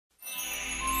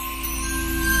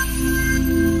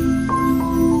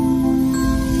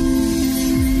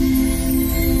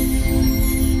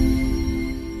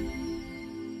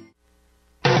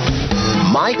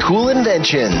Cool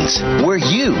Inventions, where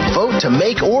you vote to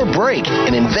make or break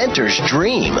an inventor's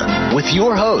dream. With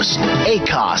your host,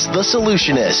 ACOS, the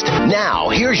solutionist. Now,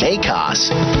 here's ACOS.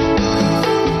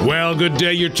 Well, good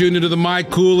day. You're tuned into the My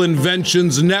Cool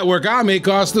Inventions Network. I'm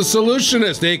ACOS, the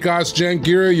solutionist. ACOS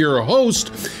Jankira, your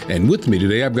host. And with me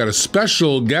today, I've got a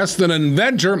special guest, an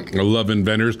inventor. I love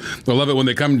inventors. I love it when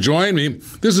they come join me.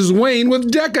 This is Wayne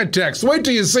with DecaText. Wait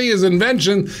till you see his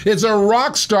invention. It's a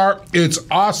rock star. It's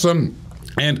awesome.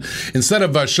 And instead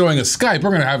of showing a Skype, we're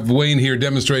going to have Wayne here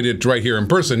demonstrate it right here in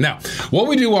person. Now, what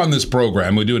we do on this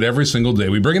program, we do it every single day.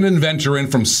 We bring an inventor in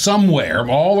from somewhere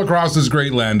all across this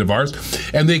great land of ours,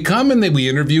 and they come and we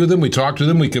interview them, we talk to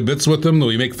them, we kibitz with them,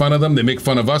 we make fun of them, they make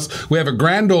fun of us. We have a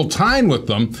grand old time with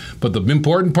them, but the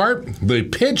important part, they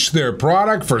pitch their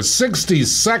product for 60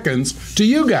 seconds to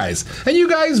you guys, and you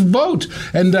guys vote.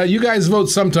 And you guys vote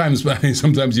sometimes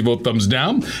you vote thumbs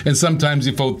down, and sometimes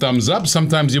you vote thumbs up,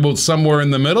 sometimes you vote somewhere in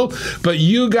the middle, but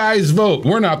you guys vote.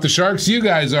 We're not the sharks, you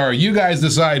guys are. You guys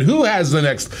decide who has the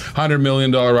next $100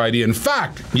 million idea. In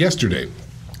fact, yesterday,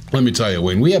 let me tell you,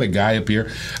 Wayne, we had a guy up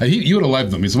here. You would have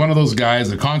loved him. He's one of those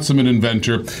guys, a consummate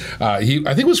inventor. I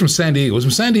think it was from San Diego. Was it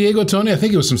from San Diego, Tony? I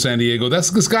think it was from San Diego.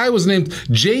 This guy was named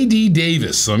J.D.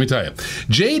 Davis. So let me tell you.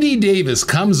 J.D. Davis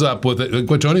comes up with it.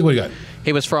 What, Tony, what do you got?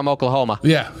 He was from Oklahoma.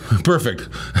 Yeah, perfect.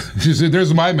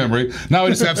 There's my memory. Now I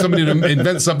just have somebody to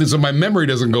invent something so my memory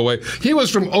doesn't go away. He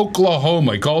was from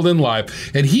Oklahoma. He called in live,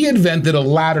 and he invented a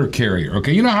ladder carrier.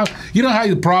 Okay, you know how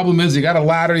the problem is. You got a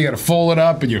ladder, you got to fold it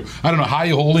up, and I don't know how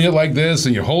you're holding it like this,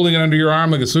 and you're holding it under your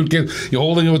arm like a suitcase. You're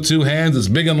holding it with two hands. It's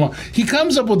big and long. He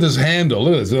comes up with this handle.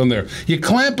 Look at this on there. You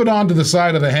clamp it onto the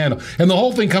side of the handle, and the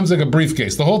whole thing comes like a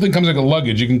briefcase. The whole thing comes like a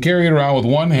luggage. You can carry it around with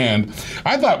one hand.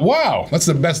 I thought, wow, that's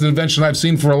the best invention I've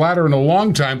seen for a ladder in a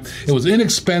long time. It was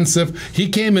inexpensive. He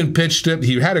came and pitched it.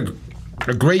 He had a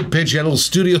great pitch. He had a little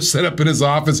studio set up in his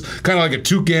office, kind of like a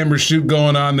 2-camera shoot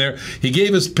going on there. He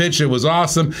gave his pitch. It was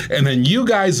awesome. And then you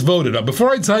guys voted. Before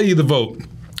I tell you the vote,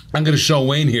 I'm going to show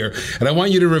Wayne here, and I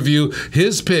want you to review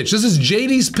his pitch. This is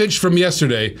JD's pitch from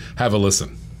yesterday. Have a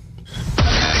listen. Do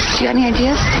you have any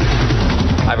ideas?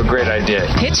 I have a great idea.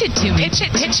 Pitch it to me.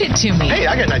 Pitch it to me. Hey,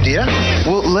 I got an idea.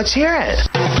 Well, let's hear it.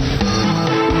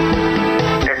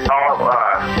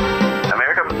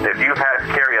 America, if you've had to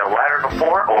carry a ladder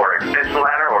before, or extension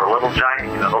ladder, or a little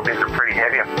giant, those things are pretty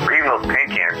heavy. Or even those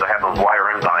paint cans that have those wire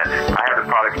rims on it. I have the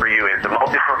product for you. It's a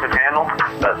multi-purpose handle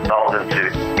that's installed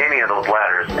into any of those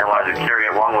ladders and allows you to carry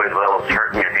it long ways without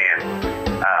hurting your hand.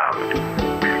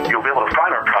 You'll be able to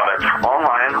find our product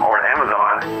online or at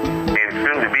Amazon and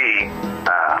soon to be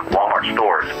Walmart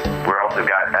stores. We're also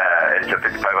got into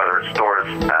 55 other stores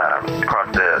across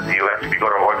the U.S. If you go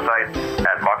to our website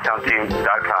at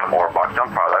boxdownteam.com or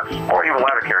boxdownproducts or even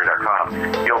laddercarrier.com,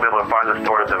 you'll be able to find the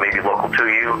stores that may be local to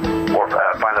you or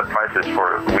find the prices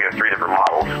for, we have 3 different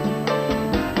models.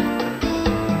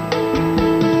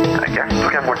 I guess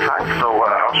we have more time, so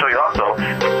I'll show you also.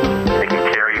 They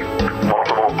can carry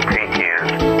multiple paint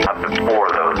cans, up to 4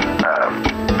 of those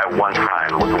at one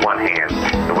time with one hand,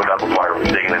 without the wire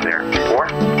digging in there. Or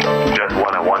just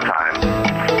one at one time,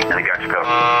 and they got you covered.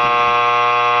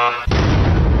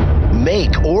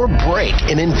 Make or break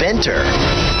an inventor.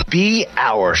 Be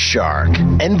our shark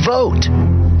and vote.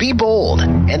 Be bold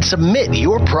and submit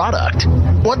your product.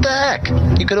 What the heck?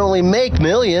 You could only make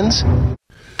millions.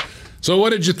 So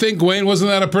what did you think, Wayne? Wasn't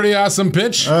that a pretty awesome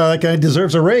pitch? That guy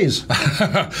deserves a raise.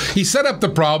 He set up the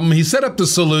problem. He set up the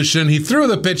solution. He threw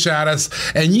the pitch at us.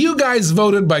 And you guys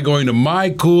voted by going to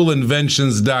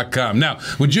mycoolinventions.com. Now,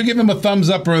 would you give him a thumbs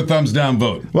up or a thumbs down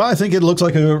vote? Well, I think it looks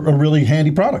like a really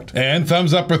handy product. And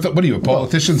thumbs up or what are you, a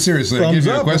politician? Seriously, I give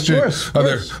you a question. Of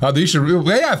course.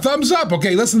 Yeah, thumbs up.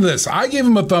 Okay, listen to this. I gave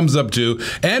him a thumbs up too.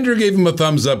 Andrew gave him a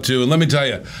thumbs up too. And let me tell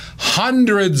you,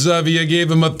 hundreds of you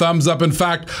gave him a thumbs up. In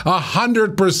fact,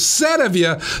 100% of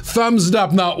you thumbs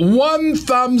up, not one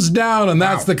thumbs down, and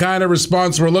that's the kind of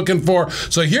response we're looking for.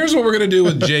 So here's what we're going to do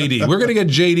with JD. We're going to get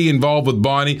JD involved with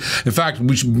Bonnie. In fact,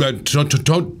 we should,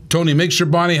 Tony, make sure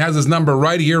Bonnie has his number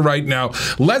right here, right now.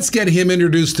 Let's get him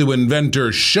introduced to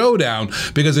Inventor Showdown,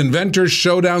 because Inventor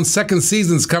Showdown second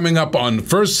season's coming up on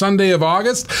first Sunday of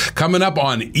August, coming up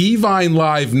on Evine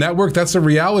Live Network. That's a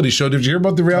reality show. Did you hear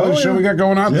about the reality show we got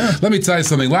going on? Yeah. Let me tell you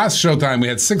something. Last Showtime, we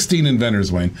had 16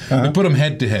 inventors, Wayne. We put them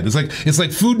head to head. It's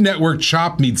like Food Network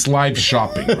Chop meets live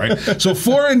shopping, right? So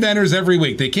 4 inventors every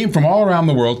week. They came from all around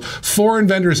the world. 4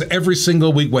 inventors every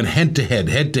single week went head to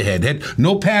head.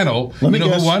 No panel. Let me know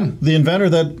guess, who won? The inventor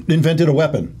that invented a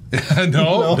weapon.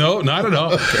 No, not at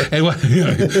all. Okay.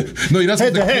 And no, you're not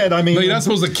head to head. I mean, no, you're not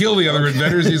supposed to kill the other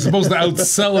inventors. You're supposed to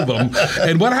outsell them.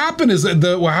 And what happened is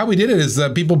how we did it is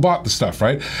people bought the stuff,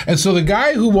 right? And so the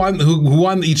guy who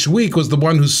won each week was the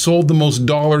one who sold the most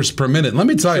dollars per minute. Let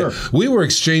me tell you, we were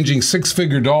exchanging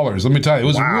six-figure dollars. Let me tell you, it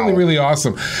was really, really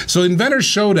awesome. So Inventors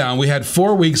Showdown, we had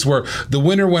 4 weeks where the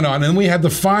winner went on, and we had the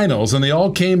finals, and they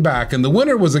all came back. And the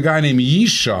winner was a guy named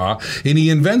Yishaw, and he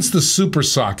invents the super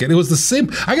socket. It was the same.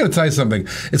 I got to tell you something.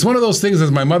 It's one of those things,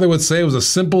 as my mother would say, it was as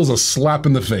simple as a slap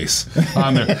in the face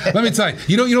on there. Let me tell you,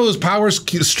 you know those power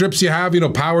strips you have,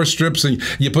 power strips, and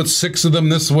you put 6 of them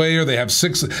this way, or they have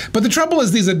 6. But the trouble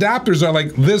is these adapters are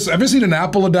like this. Have you seen an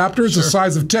Apple adapter? It's the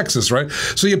size of Texas, right?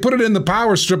 So you put it in the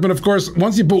power strip, and of course,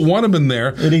 once you put one of them in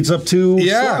there, it eats up 2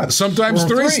 slots, sometimes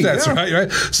 3 steps,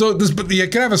 right? So you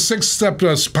can have a 6-step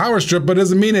power strip, but it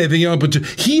doesn't mean anything. But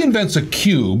he invents a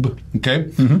cube, okay?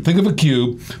 Think of a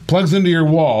cube, plugs into your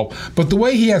wall, but the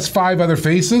way he has 5 other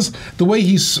faces, the way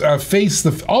he's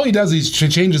all he does is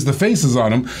changes the faces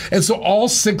on them, and so all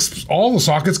the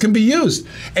sockets can be used,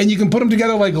 and you can put them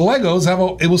together like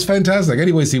Legos. It was fantastic.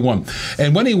 Anyways, he won,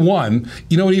 and when he won,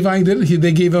 you know what Evine did?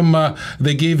 They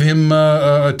gave him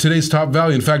today's top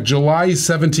value. In fact, July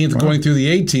 17th going through the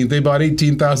 18th, they bought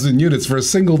 18,000 units for a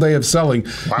single day of selling.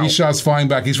 Yishaw's flying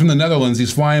back. He's from the Netherlands.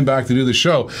 He's flying back to do the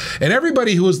show, and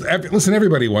everybody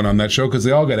everybody won on that show because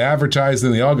they all got advertised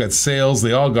and they all got sales,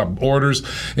 they all got orders,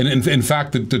 and in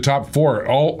fact, the top 4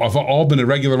 have all been a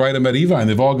regular item at Evine.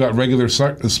 They've all got regular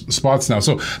spots now.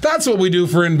 So that's what we do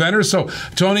for Inventors. So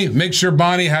Tony, make sure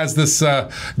Bonnie has this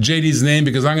JD's name,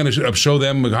 because I'm going to show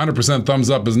them 100% thumbs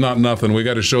up is not nothing. We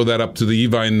got to show that up to the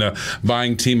Evine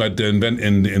buying team at the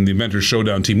Inventors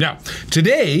Showdown team. Now,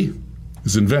 today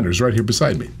is Inventors right here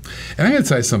beside me. And I'm going to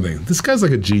tell you something. This guy's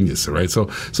like a genius, right? So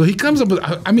he comes up with,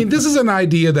 this is an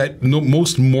idea that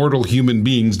most mortal human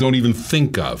beings don't even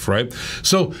think of, right?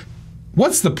 So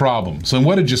what's the problem? So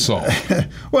what did you solve?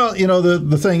 Well,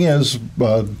 the thing is,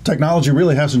 technology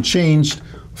really hasn't changed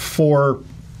for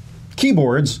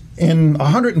keyboards in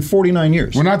 149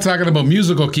 years. We're not talking about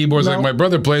musical keyboards like my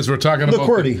brother plays. We're talking about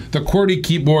the QWERTY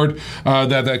keyboard,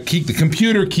 the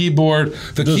computer keyboard,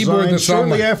 the keyboard that's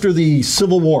shortly after the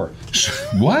Civil War.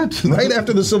 What? Right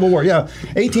after the Civil War,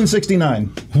 1869.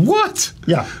 What?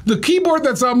 Yeah. The keyboard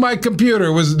that's on my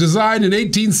computer was designed in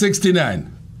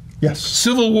 1869. Yes.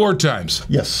 Civil War times.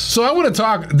 Yes. So I want to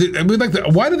talk.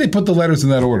 Why did they put the letters in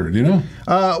that order? Do you know?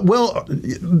 Well,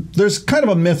 there's kind of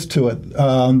a myth to it.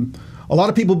 A lot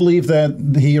of people believe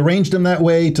that he arranged them that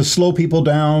way to slow people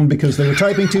down because they were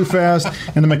typing too fast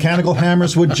and the mechanical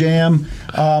hammers would jam.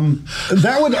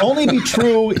 That would only be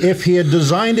true if he had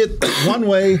designed it one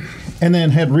way and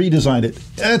then had redesigned it.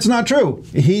 That's not true.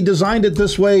 He designed it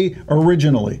this way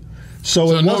originally.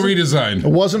 So no redesign. It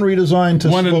wasn't redesigned to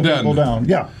slow people down.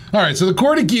 Yeah. All right, so the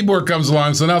QWERTY keyboard comes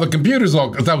along, so now the computers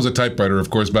that was a typewriter, of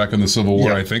course, back in the Civil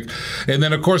War, I think. And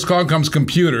then, of course, comes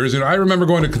computers. I remember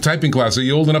going to typing class. Are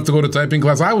you old enough to go to typing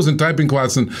class? I was in typing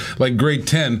class in, like, grade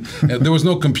 10. There was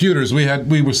no computers.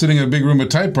 We were sitting in a big room with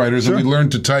typewriters, and we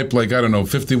learned to type,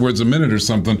 50 words a minute or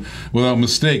something without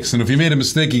mistakes. And if you made a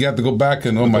mistake, you got to go back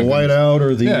and, the whiteout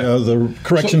or the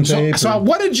correction tape. So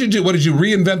what did you do? What, did you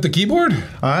reinvent the keyboard?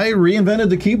 I reinvented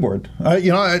the keyboard.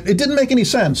 It didn't make any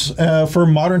sense for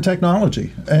modern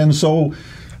technology, and so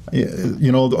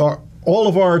all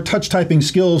of our touch typing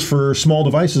skills for small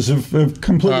devices have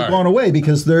completely gone away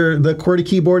because the QWERTY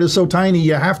keyboard is so tiny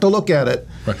you have to look at it.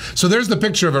 Right. So there's the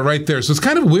picture of it right there. So it's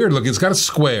kind of weird looking. It's got a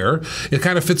square. It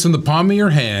kind of fits in the palm of your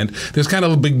hand. There's kind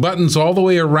of big buttons all the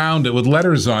way around it with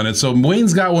letters on it. So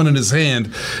Wayne's got one in his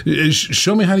hand.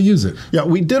 Show me how to use it. Yeah,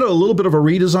 we did a little bit of a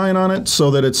redesign on it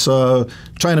so that it's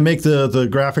trying to make the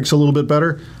graphics a little bit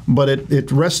better, but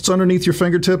it rests underneath your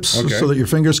fingertips so that your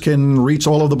fingers can reach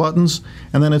all of the buttons,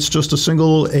 and then it's just a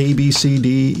single A, B, C,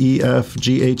 D, E, F,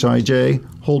 G, H, I, J.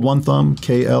 Hold one thumb,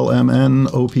 K, L, M, N,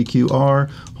 O, P, Q, R.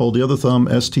 Hold the other thumb,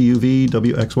 S, T, U, V,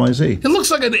 W, X, Y, Z. It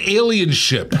looks like an alien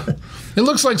ship. It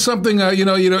looks like something,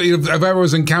 if I've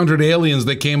ever encountered aliens,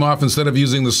 they came off, instead of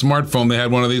using the smartphone, they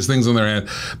had one of these things in their hand.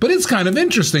 But it's kind of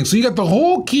interesting. So you got the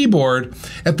whole keyboard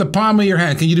at the palm of your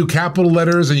hand. Can you do capital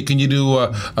letters, and can you do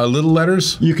little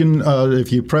letters? You can,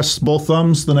 if you press both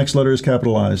thumbs, the next letter is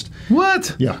capitalized.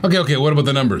 What? Yeah. Okay, what about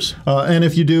the numbers? And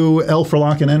if you do L for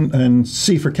lock and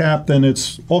C for cap, then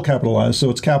it's all capitalized, so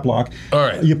it's cap lock. All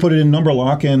right. You put it in number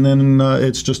lock, and then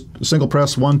it's just a single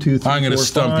press, 1, 2, 3, I'm going to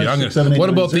stump you. 6, 7, 8, what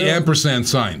 9, about 0. the ampersand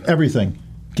sign? Everything.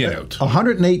 Get out.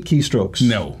 108 keystrokes.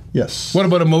 No. Yes. What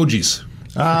about emojis?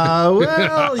 Well,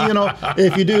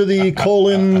 if you do the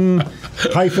colon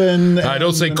hyphen. I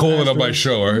don't say colon on my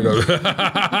show.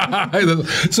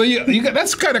 So you got,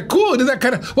 that's kind of cool. Is that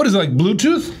kind of, what is it, like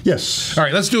Bluetooth? Yes. All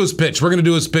right, let's do his pitch. We're going to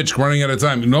do his pitch. Running out of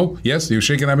time. No? Yes? You're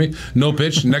shaking at me? No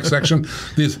pitch? Next section.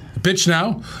 Pitch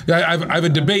now? I have a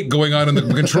debate going on in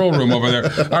the control room over there.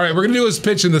 All right, we're going to do his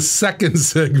pitch in the second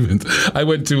segment. I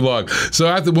went too long.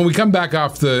 So when we come back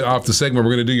off the segment,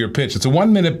 we're going to do your pitch. It's a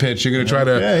 1-minute pitch. You're going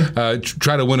to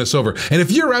try to win us over. And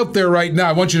if you're out there right now,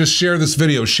 I want you to share this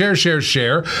video.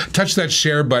 Share. Touch that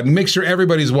share button. Make sure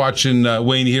everybody's watching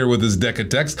Wayne here with his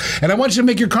DecaText. And I want you to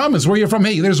make your comments where you're from.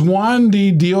 Hey, there's Juan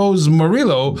de Dios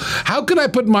Murillo. How can I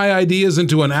put my ideas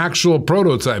into an actual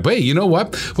prototype? Hey, you know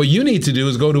what? What you need to do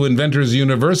is go to Inventors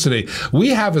University. We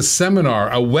have a seminar,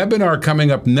 a webinar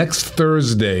coming up next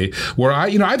Thursday where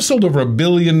I've sold over $1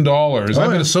 billion.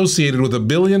 I've been associated with $1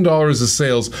 billion of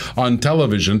sales on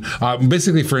television,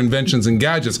 basically for inventions and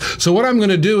gadgets. So what I'm going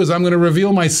to do is I'm going to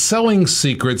reveal my selling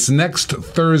secrets next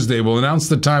Thursday. We'll announce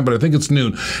the time, but I think it's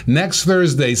noon. Next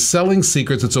Thursday, Selling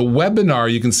Secrets. It's a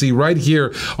webinar you can see right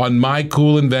here on My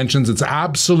Cool Inventions. It's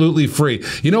absolutely free.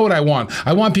 You know what I want?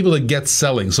 I want people to get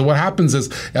selling. So what happens is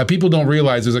people don't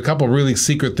realize there's a couple really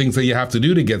secret things that you have to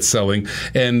do to get selling.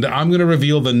 And I'm going to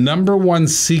reveal the #1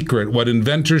 secret, what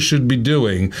inventors should be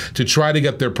doing to try to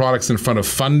get their products in front of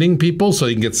funding people so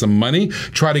you can get some money,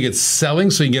 try to get selling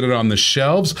so you can get it on the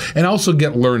shelves, and also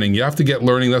get learning. You have to get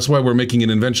learning. That's why we're making an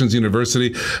Inventions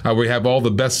University. We have all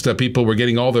the best people. We're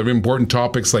getting all the important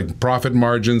topics like profit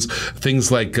margins,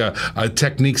 things like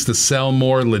techniques to sell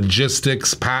more,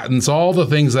 logistics, patents, all the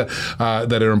things that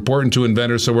are important to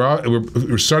inventors. So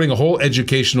we're starting a whole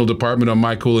educational department on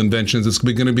My Cool Inventions. It's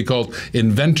going to be called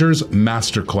Inventors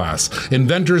Masterclass.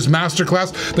 Inventors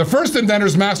Masterclass. The first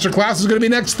Inventors Masterclass is going to be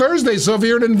next Thursday. So if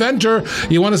you're an inventor,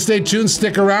 you want to stay tuned,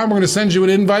 stick around. We're going to send you an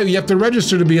invite. You have to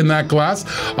register to be in that class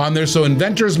on there. So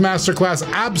Inventors Masterclass,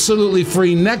 absolutely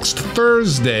free next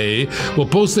Thursday. We'll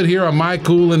post it here on My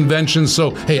Cool Inventions.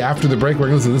 So, hey, after the break, we're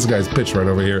going to listen to this guy's pitch right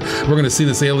over here. We're going to see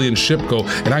this alien ship go,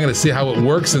 and I'm going to see how it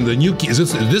works. And the new key, is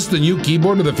this the new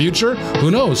keyboard of the future?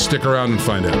 Who knows? Stick around and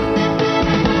find out.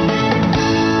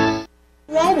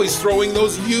 We're always throwing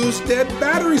those used dead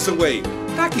batteries away.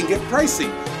 That can get pricey,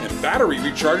 and battery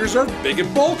rechargers are big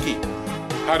and bulky.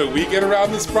 How do we get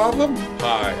around this problem?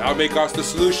 Hi, I'll make Asta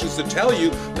Solutions to tell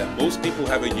you that most people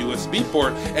have a USB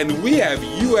port, and we have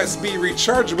USB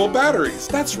rechargeable batteries.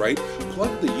 That's right,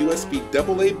 plug the USB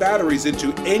AA batteries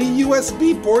into any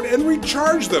USB port and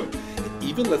recharge them. It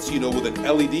even lets you know with an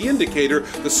LED indicator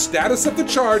the status of the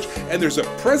charge, and there's a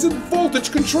present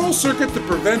voltage control circuit to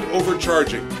prevent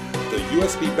overcharging. The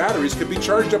USB batteries can be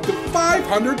charged up to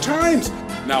 500 times.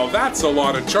 Now that's a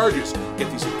lot of charges.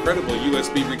 Get these incredible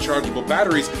USB rechargeable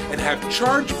batteries and have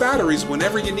charged batteries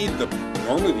whenever you need them.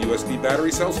 Normally the USB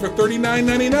battery sells for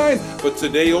 $39.99, but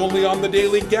today only on the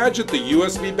Daily Gadget, the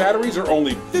USB batteries are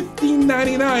only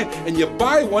 $15.99, and you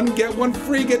buy one, get one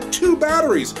free, get 2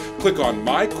 batteries. Click on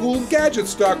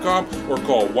mycoolgadgets.com or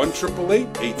call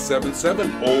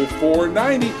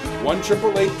 1-888-877-0490,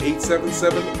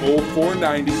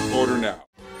 1-888-877-0490. Order now.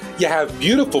 You have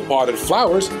beautiful potted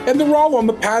flowers, and they're all on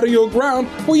the patio ground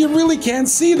where you really can't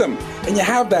see them. And you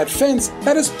have that fence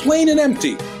that is plain and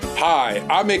empty. Hi,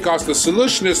 I'm Akos the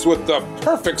Solutionist with the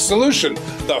perfect solution,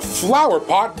 the Flower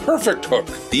Pot Perfect Hook.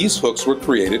 These hooks were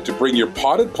created to bring your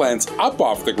potted plants up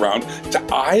off the ground to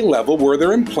eye level where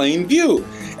they're in plain view.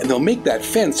 And they'll make that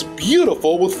fence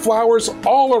beautiful with flowers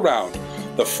all around.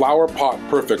 The Flower Pot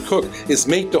Perfect Hook is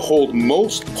made to hold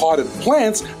most potted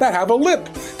plants that have a lip.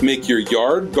 Make your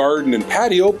yard, garden, and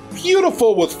patio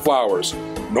beautiful with flowers.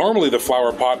 Normally, the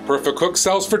Flower Pot Perfect Hook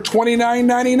sells for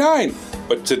 $29.99.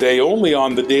 But today only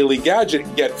on the Daily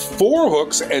Gadget, get 4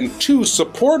 hooks and 2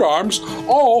 support arms,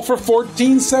 all for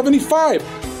 $14.75.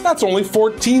 That's only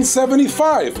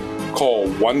 $14.75. Call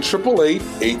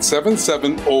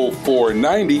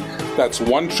 1-888-877-0490. That's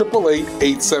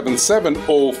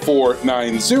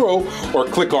 1-888-877-0490, or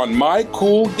click on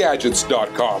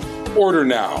mycoolgadgets.com. Order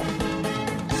now.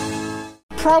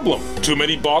 Problem: too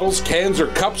many bottles, cans, or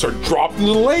cups are dropped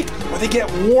into the lake, or they get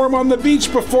warm on the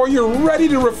beach before you're ready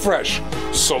to refresh.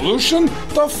 Solution?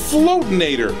 The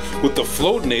Floatinator. With the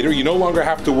Floatinator, you no longer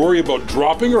have to worry about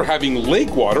dropping or having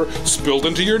lake water spilled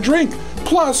into your drink.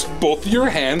 Plus, both of your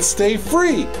hands stay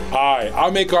free. Hi,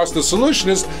 I'm Akos the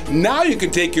Solutionist. Now you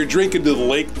can take your drink into the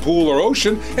lake, pool, or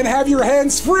ocean and have your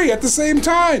hands free at the same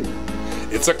time.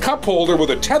 It's a cup holder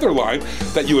with a tether line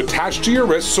that you attach to your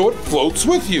wrist so it floats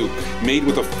with you. Made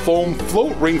with a foam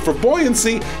float ring for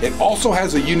buoyancy, it also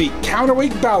has a unique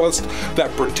counterweight ballast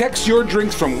that protects your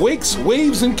drinks from wakes,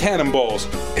 waves, and cannonballs.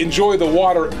 Enjoy the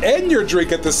water and your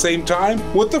drink at the same time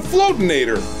with the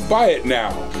Floatinator. Buy it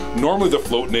now. Normally the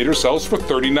Floatinator sells for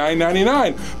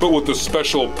 $39.99, but with the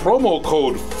special promo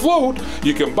code FLOAT,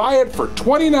 you can buy it for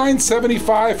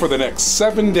 $29.75 for the next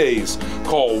 7 days.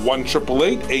 Call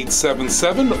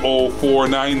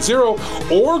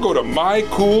 1-888-877-0490 or go to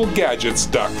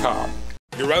mycoolgadgets.com.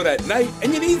 You're out at night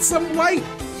and you need some light.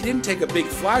 You didn't take a big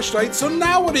flashlight, so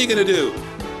now what are you going to do?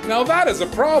 Now that is a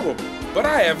problem, but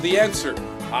I have the answer.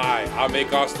 Hi, I'm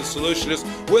Akos the Solutionist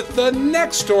with the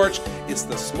Next Torch. It's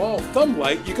the small thumb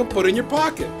light you can put in your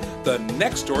pocket. The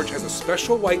Next Torch has a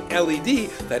special white LED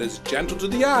that is gentle to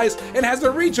the eyes and has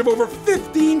a reach of over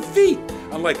 15 feet.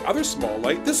 Unlike other small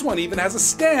light, this one even has a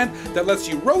stand that lets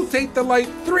you rotate the light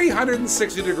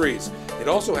 360 degrees. It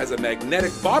also has a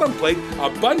magnetic bottom plate, a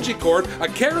bungee cord, a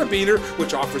carabiner,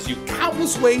 which offers you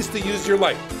countless ways to use your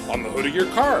light. On the hood of your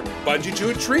car, bungee to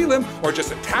a tree limb, or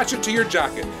just attach it to your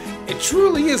jacket. It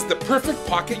truly is the perfect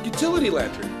pocket utility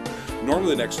lantern.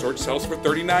 Normally the Next Torch sells for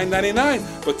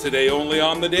 $39.99, but today only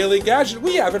on the Daily Gadget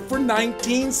we have it for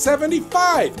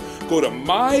 $19.75. Go to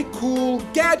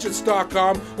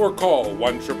mycoolgadgets.com or call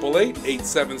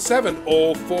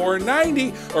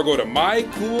 1-888-877-0490 or go to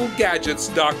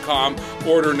mycoolgadgets.com.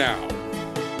 Order now.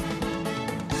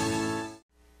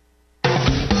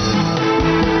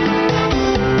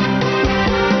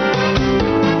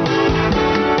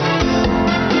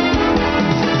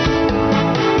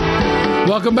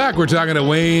 Welcome back. We're talking to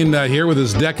Wayne here with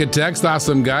his DecaText.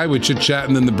 Awesome guy. We're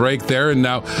chit-chatting in the break there. And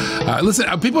now, listen,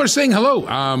 people are saying hello.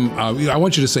 I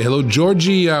want you to say hello.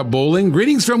 Georgie Bowling.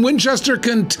 Greetings from Winchester,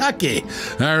 Kentucky.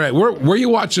 All right. Where are you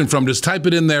watching from? Just type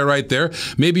it in there right there.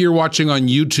 Maybe you're watching on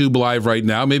YouTube Live right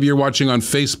now. Maybe you're watching on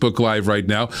Facebook Live right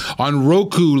now. On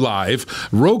Roku Live.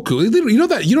 Roku. You know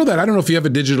that? I don't know if you have a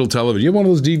digital television. You have one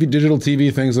of those digital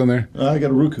TV things on there? I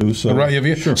got a Roku. So. Right. Have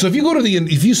you? Sure. So if you go to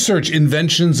if you search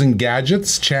Inventions and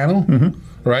Gadgets channel,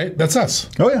 right? That's us.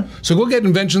 Oh, yeah. So go get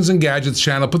Inventions and Gadgets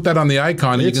channel, put that on the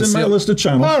icon. And it's you can in my list of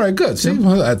channels. All right, good. See,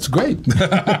 well, that's great.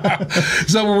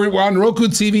 So we're on Roku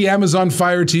TV, Amazon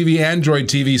Fire TV, Android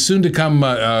TV, soon to come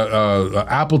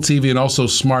Apple TV, and also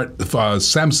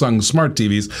Samsung Smart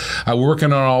TVs. We're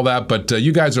working on all that, but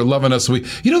you guys are loving us. We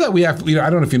have, I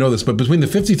don't know if you know this, but between the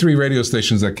 53 radio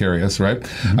stations that carry us, right,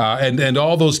 and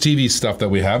all those TV stuff that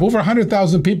we have, over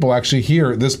 100,000 people actually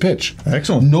hear this pitch.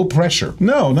 Excellent. No pressure.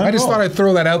 No, not I just at all. thought I'd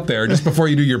throw that out there just before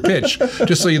you do your pitch,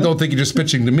 just so you don't think you're just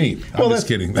pitching to me. I'm just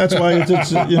kidding. That's why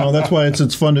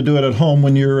it's fun to do it at home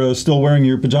when you're still wearing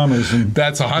your pajamas.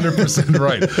 That's 100%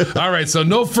 right. All right, so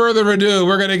no further ado,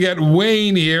 we're going to get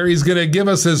Wayne here. He's going to give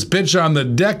us his pitch on the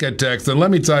DecaText, and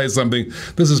let me tell you something.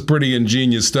 This is pretty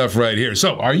ingenious stuff right here.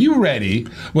 So, are you ready?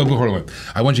 Well, hold on.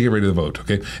 I want you to get ready to vote.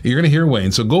 Okay, you're going to hear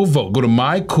Wayne. So go vote. Go to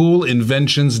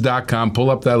mycoolinventions.com. Pull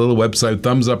up that little website,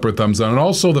 thumbs up or thumbs down, and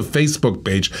also the Facebook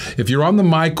page. If you're on the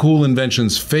My Cool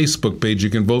Inventions Facebook page, you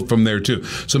can vote from there too.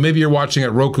 So maybe you're watching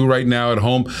at Roku right now at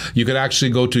home. You could actually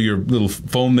go to your little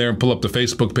phone there and pull up the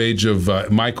Facebook page of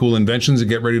My Cool Inventions and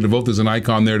get ready to vote. There's an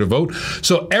icon there to vote.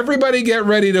 So everybody get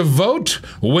ready to vote.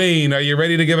 Wayne, are you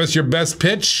ready to give us your best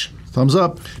pitch? Thumbs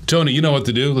up. Tony, you know what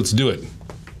to do. Let's do it. Do you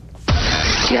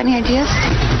got any ideas?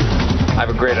 I have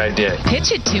a great idea.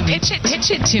 Pitch it to me. Pitch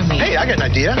it to me. Hey, I got an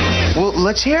idea. Well,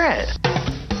 let's hear it.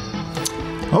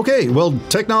 Okay, well,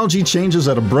 technology changes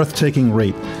at a breathtaking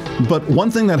rate. But one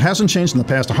thing that hasn't changed in the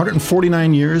past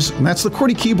 149 years, and that's the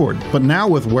QWERTY keyboard. But now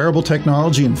with wearable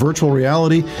technology and virtual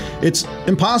reality, it's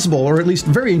impossible, or at least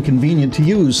very inconvenient, to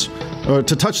use to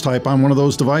touch type on one of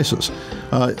those devices.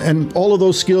 And all of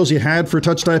those skills you had for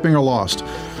touch typing are lost.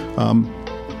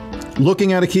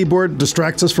 Looking at a keyboard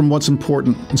distracts us from what's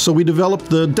important. And so we developed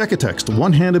the DecaText, a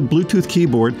one-handed Bluetooth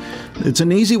keyboard. It's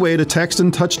an easy way to text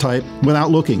and touch type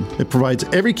without looking. It provides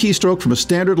every keystroke from a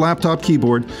standard laptop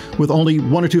keyboard with only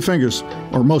one or two fingers,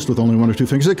 or most with only one or two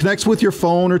fingers. It connects with your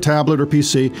phone or tablet or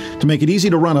PC to make it easy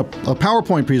to run a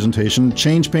PowerPoint presentation,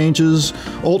 change pages,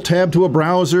 Alt-Tab to a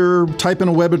browser, type in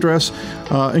a web address,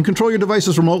 and control your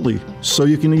devices remotely, so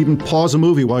you can even pause a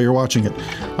movie while you're watching it.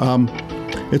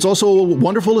 It's also a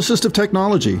wonderful assistive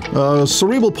technology. A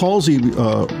cerebral palsy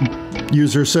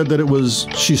user said that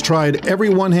she's tried every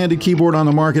one-handed keyboard on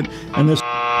the market, and this.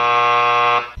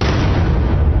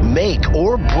 Make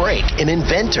or break an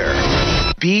inventor.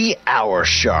 Be our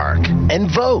shark and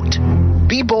vote.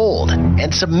 Be bold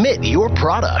and submit your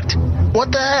product.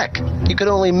 What the heck? You could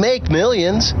only make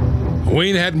millions.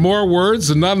 Wayne had more words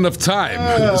and not enough time.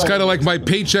 It's kind of like my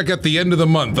paycheck at the end of the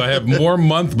month. I have more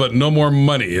month, but no more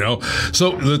money, you know?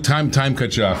 So the time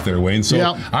cut you off there, Wayne. So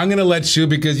I'm going to let you,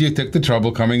 because you took the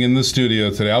trouble coming in the studio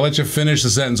today, I'll let you finish the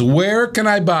sentence. Where can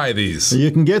I buy these?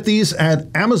 You can get these at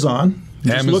Amazon.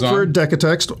 Just look for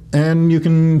DecaText, and you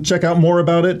can check out more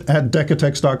about it at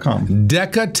DecaText.com.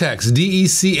 DecaText,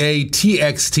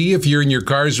 DecaTxt. If you're in your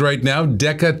cars right now,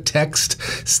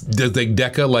 DecaText, like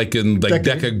Deca, like in like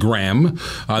decagram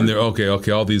on there. Okay.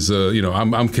 All these,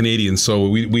 I'm Canadian, so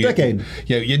we decade.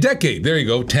 Yeah, decade. There you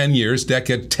go. 10 years.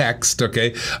 DecaText.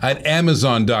 Okay, at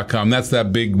Amazon.com. That's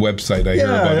that big website I hear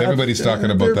about. Everybody's talking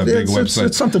about that big website.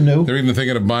 It's something new. They're even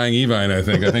thinking of buying Evine. I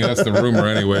think that's the rumor,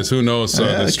 anyways. Who knows?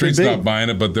 The street's not buying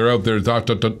it, but they're out there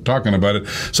talking about it.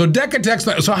 So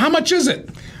DecaText. So how much is it?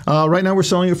 Right now we're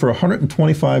selling it for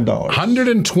 $125.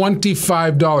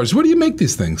 $125. Where do you make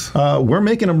these things? We're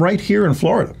making them right here in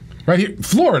Florida. Right here,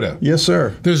 Florida. Yes,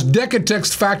 sir. There's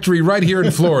DecaText factory right here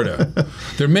in Florida.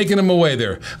 They're making them away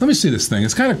there. Let me see this thing.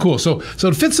 It's kind of cool. So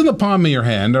it fits in the palm of your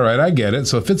hand. All right, I get it.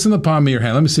 So it fits in the palm of your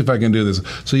hand. Let me see if I can do this.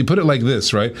 So you put it like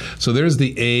this, right? So there's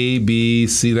the A, B,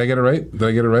 C. Did I get it right?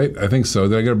 I think so.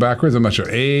 Did I get it backwards? I'm not sure.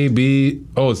 A, B.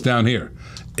 Oh, it's down here.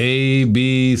 A,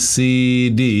 B,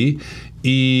 C, D.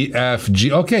 E, F,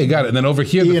 G. Okay, got it. And then over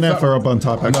here, E and F are up on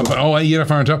top. Actually. E and F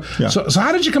are on top. Yeah. So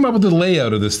how did you come up with the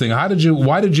layout of this thing? Why did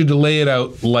you lay it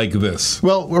out like this?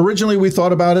 Well, originally we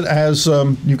thought about it as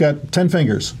you've got 10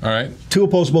 fingers. All right. 2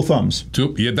 opposable thumbs.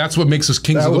 Yeah, that's what makes us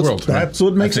kings of the world. That's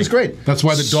what makes us great. That's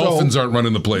why the dolphins aren't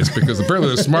running the place, because apparently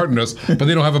they're smarter than us, but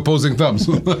they don't have opposing thumbs.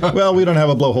 Well, we don't have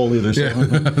a blowhole either.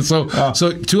 So. Yeah.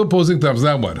 So 2 opposing thumbs.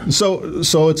 Now what? So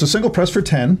it's a single press for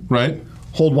 10. Right.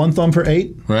 Hold one thumb for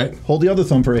 8. Right. Hold the other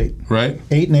thumb for 8. Right.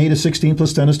 8 and 8 is 16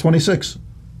 plus 10 is 26.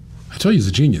 I told you he's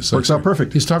a genius. Works out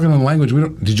perfect. He's talking in a language we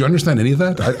don't. Did you understand any of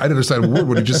that? I didn't understand a word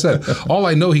what he just said. All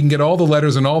I know, he can get all the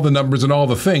letters and all the numbers and all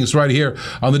the things right here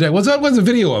on the deck. What's the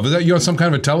video of? Is that you on some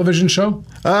kind of a television show?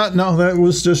 No, that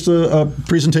was just a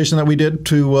presentation that we did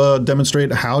to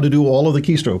demonstrate how to do all of the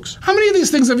keystrokes. How many of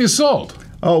these things have you sold?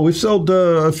 Oh, we've sold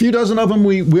a few dozen of them.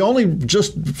 We only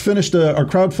just finished our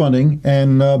crowdfunding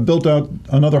and built out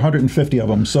another 150 of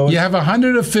them. So you have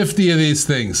 150 of these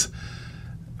things.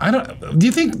 Do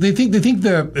you think they think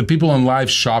the people on live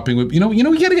shopping would, we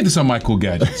got to get this on My Cool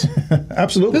Gadgets.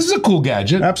 Absolutely. This is a cool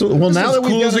gadget. Absolutely. Well, now that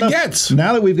we've got enough,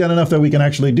 now that we've got enough that we can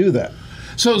actually do that.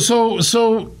 So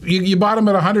you bought them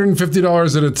at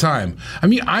 $150 at a time. I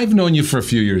mean, I've known you for a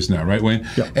few years now, right, Wayne?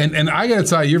 Yeah. And I got to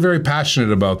tell you, you're very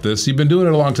passionate about this. You've been doing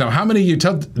it a long time. How many years?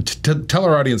 Tell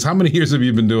our audience, how many years have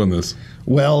you been doing this?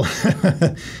 Well,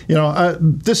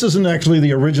 this isn't actually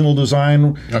the original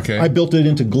design. Okay. I built it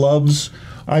into gloves.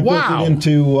 I built it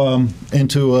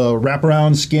into a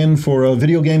wraparound skin for a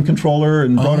video game controller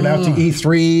and brought it out to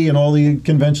E3 and all the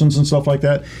conventions and stuff like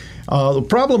that. The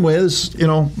problem is,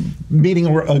 meeting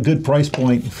a good price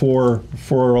point for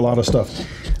a lot of stuff.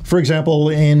 For example,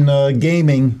 in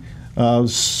gaming,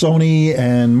 Sony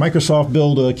and Microsoft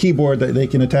build a keyboard that they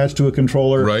can attach to a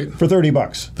controller for $30.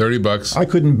 $30. I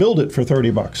couldn't build it for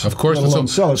 $30. Of course. Let alone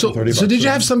sell it for $30. So did you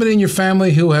have somebody in your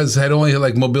family who had only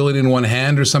like mobility in one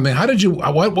hand or something? How did you?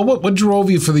 What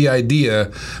drove you for the idea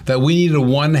that we needed a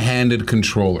one-handed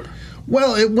controller?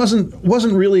 Well, it wasn't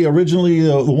really originally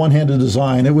the one-handed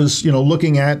design. It was,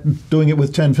 looking at doing it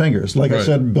with 10 fingers. Like I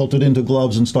said, built it into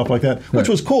gloves and stuff like that, which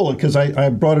was cool because I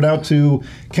brought it out to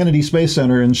Kennedy Space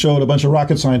Center and showed a bunch of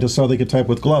rocket scientists how they could type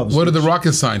with gloves. What did the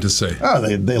rocket scientists say? Oh,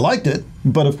 they liked it,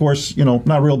 but of course, not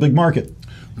a real big market.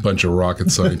 Bunch of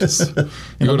rocket scientists.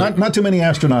 Not too many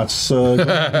astronauts going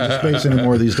into space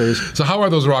anymore these days. So how are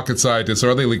those rocket scientists?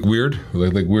 Are they like weird?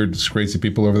 Like weird, crazy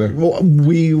people over there? Well,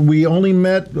 we only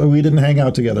met. We didn't hang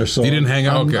out together. So you didn't hang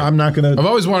out? Okay. I'm not going to. I've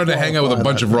always wanted to hang out with a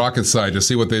bunch of rocket scientists,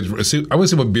 see what they see. I want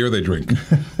to see what beer they drink.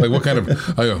 Like what kind of?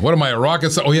 What am I, a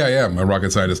rocket? Oh yeah, I am a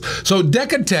rocket scientist. So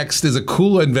DecaText is a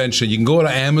cool invention. You can go to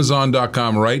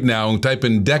Amazon.com right now and type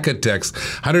in DecaText.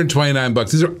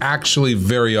 $129. These are actually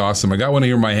very awesome. I got one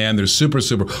here in my hand. They're super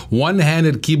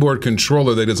one-handed keyboard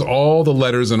controller that does all the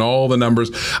letters and all the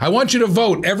numbers. I want you to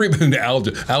vote.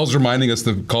 Al's reminding us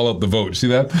to call out the vote. See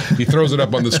that? He throws it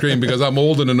up on the screen because I'm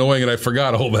old and annoying and I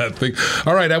forgot all that thing.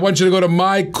 All right, I want you to go to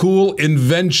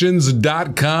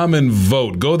mycoolinventions.com and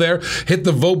vote. Go there, hit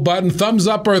the vote button. Thumbs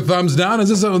up or thumbs down. Is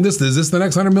this the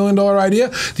next $100 million idea?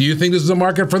 Do you think this is a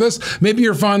market for this? Maybe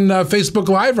you're on Facebook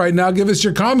Live right now. Give us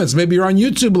your comments. Maybe you're on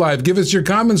YouTube Live. Give us your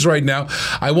comments right now.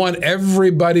 I want everybody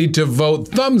everybody to vote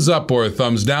thumbs up or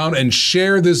thumbs down and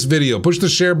share this video. Push the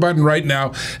share button right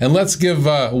now, and let's give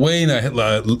Wayne a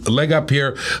leg up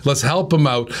here. Let's help him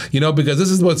out, because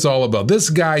this is what it's all about. This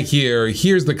guy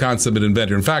here's the consummate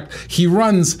inventor. In fact, he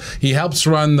helps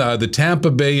run the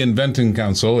Tampa Bay Inventors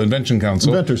Council. Inventors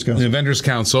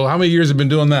Council. How many years have you been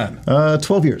doing that?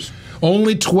 12 years.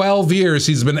 Only 12 years.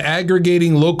 He's been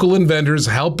aggregating local inventors,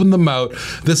 helping them out.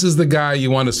 This is the guy you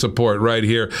want to support right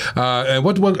here. And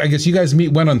what I guess you guys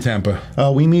meet when on Tampa?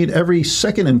 We meet every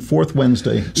second and fourth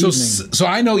Wednesday evening. So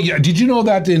I know. Did you know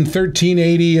that in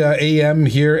 1380 a.m.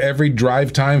 here, every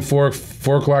drive time 4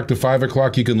 o'clock to 5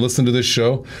 o'clock, you can listen to this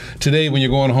show. Today, when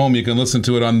you're going home, you can listen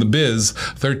to it on the Biz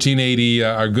 1380.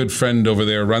 Our good friend over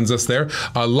there runs us there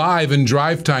live in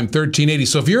drive time 1380.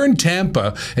 So if you're in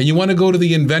Tampa and you want to go to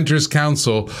the Inventors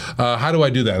Council, how do I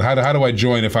do that? How do I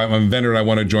join if I'm an inventor and I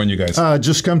want to join you guys?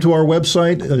 Just come to our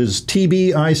website. It is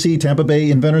TBIC, Tampa Bay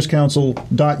Inventors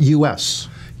Council.us.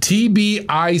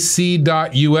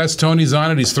 TBIC.us. Tony's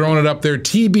on it. He's throwing it up there.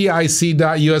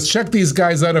 TBIC.us. Check these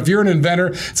guys out. If you're an inventor,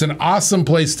 it's an awesome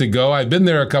place to go. I've been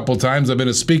there a couple times. I've been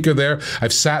a speaker there.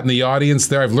 I've sat in the audience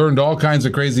there. I've learned all kinds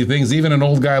of crazy things. Even an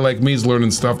old guy like me is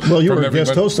learning stuff. Well, you were a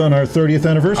guest host on our 30th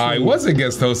anniversary. I was a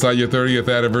guest host on your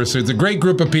 30th anniversary. It's a great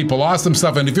group of people. Awesome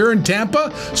stuff. And if you're in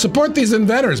Tampa, support these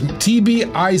inventors.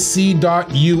 TBIC.us.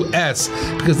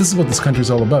 Because this is what this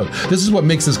country's all about. This is what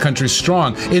makes this country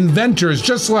strong. Inventors,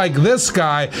 just like this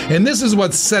guy, and this is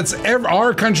what sets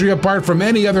our country apart from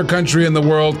any other country in the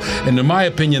world, and in my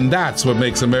opinion, that's what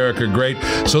makes America great.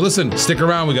 So listen, stick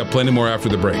around, we got plenty more after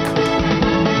the break.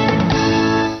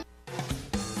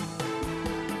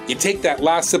 You take that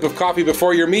last sip of coffee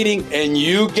before your meeting, and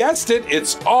you guessed it,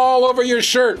 it's all over your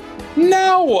shirt.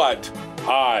 Now what?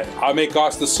 Hi, I'm A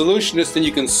Gadget, the solutionist, and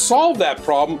you can solve that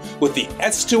problem with the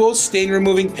S2O stain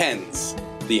removing pens.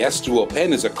 The S2O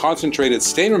pen is a concentrated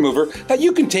stain remover that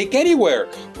you can take anywhere.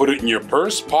 Put it in your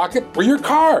purse, pocket, or your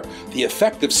car. The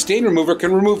effective stain remover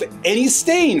can remove any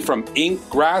stain from ink,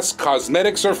 grass,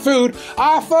 cosmetics, or food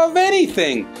off of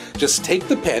anything. Just take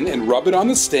the pen and rub it on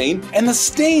the stain, and the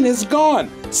stain is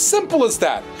gone. Simple as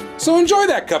that. So enjoy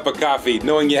that cup of coffee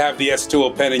knowing you have the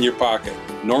S2O pen in your pocket.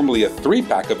 Normally a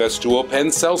 3-pack of S2O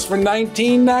pens sells for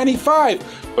 $19.95.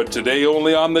 But today,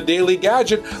 only on the Daily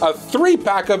Gadget, a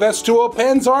 3-pack of S2O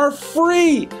pens are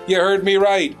free. You heard me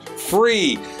right,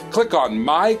 free. Click on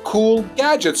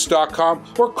mycoolgadgets.com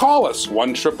or call us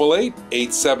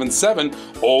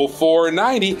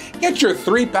 1-888-877-0490. Get your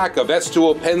 3-pack of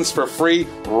S2O pens for free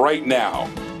right now.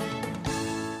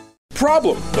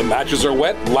 Problem: the matches are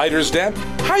wet, lighter's damp.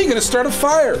 How are you going to start a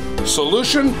fire?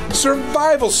 Solution: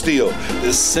 Survival Steel.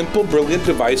 This simple, brilliant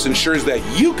device ensures that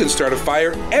you can start a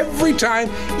fire every time,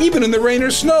 even in the rain or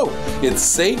snow. It's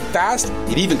safe, fast,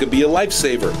 it even could be a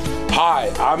lifesaver. Hi,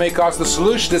 I'm A Gadget, the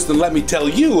solutionist, and let me tell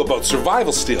you about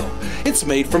Survival Steel. It's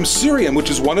made from cerium, which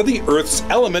is one of the Earth's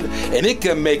element, and it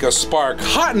can make a spark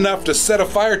hot enough to set a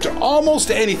fire to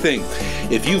almost anything.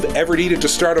 If you've ever needed to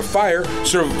start a fire,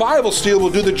 Survival Steel will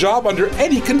do the job under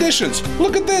any conditions.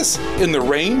 Look at this. In the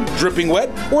rain, dripping wet,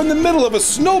 or in the middle of a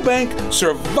snowbank,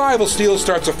 Survival Steel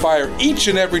starts a fire each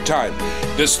and every time.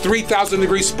 This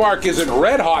 3,000-degree spark isn't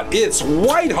red hot, it's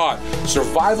white hot.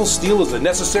 Survival Steel is a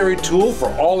necessary tool for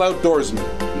all outdoorsmen.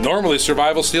 Normally,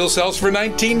 Survival Steel sells for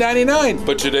 $19.99,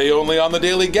 but today only on the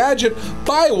Daily Gadget,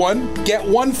 buy one, get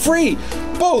one free.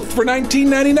 Both for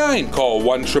 $19.99. Call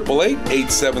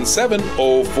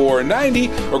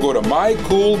 1-888-877-0490 or go to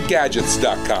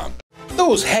mycoolgadgets.com.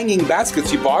 Those hanging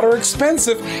baskets you bought are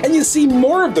expensive, and you see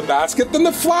more of the basket than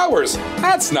the flowers.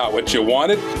 That's not what you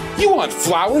wanted. You want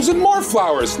flowers and more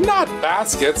flowers, not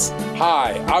baskets.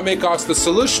 Hi, I'm A Gadget, the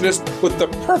solutionist, with the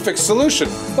perfect solution,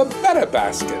 the Betta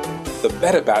Basket. The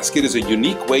Betta Basket is a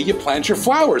unique way you plant your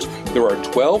flowers. There are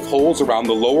 12 holes around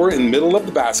the lower and middle of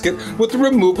the basket with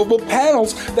removable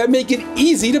panels that make it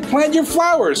easy to plant your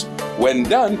flowers. When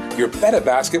done, your Betta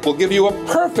Basket will give you a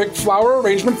perfect flower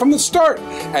arrangement from the start.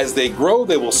 As they grow,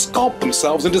 they will sculpt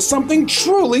themselves into something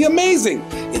truly amazing.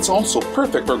 It's also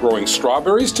perfect for growing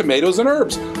strawberries, tomatoes, and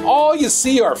herbs. All you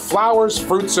see are flowers,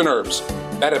 fruits, and herbs.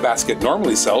 Betta Basket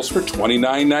normally sells for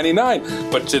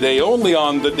 $29.99, but today only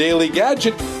on the Daily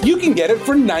Gadget, you can get it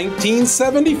for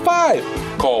 $19.75.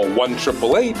 Call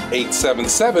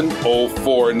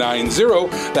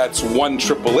 1-888-877-0490. That's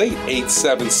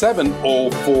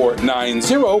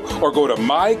 1-888-877-0490, or go to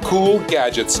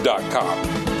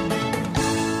mycoolgadgets.com.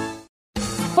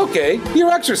 Okay,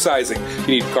 you're exercising. You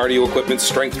need cardio equipment,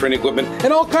 strength training equipment,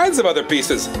 and all kinds of other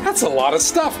pieces. That's a lot of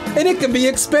stuff, and it can be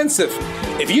expensive.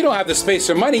 If you don't have the space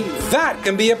or money, that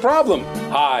can be a problem.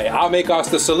 Hi, I'm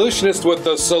Akos the Solutionist with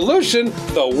the solution,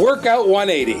 the Workout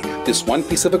 180. This one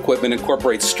piece of equipment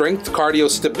incorporates strength, cardio,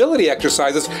 stability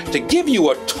exercises to give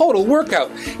you a total workout.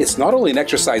 It's not only an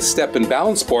exercise step and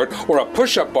balance board or a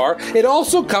push-up bar, it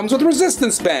also comes with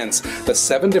resistance bands. The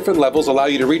 7 different levels allow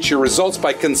you to reach your results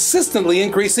by consistently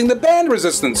increasing the band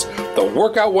resistance. The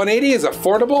Workout 180 is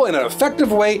affordable and an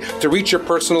effective way to reach your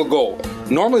personal goal.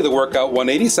 Normally the Workout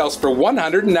 180 sells for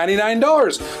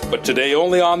 $199, but today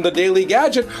only on the Daily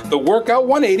Gadget, the Workout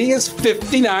 180 is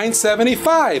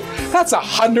 $59.75. That's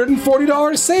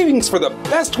 $140 savings for the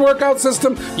best workout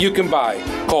system you can buy.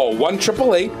 Call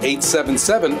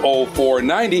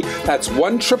 1-888-877-0490. That's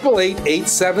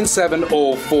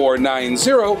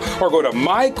 1-888-877-0490, or go to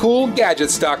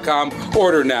mycoolgadgets.com.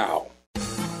 Order now.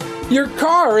 Your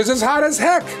car is as hot as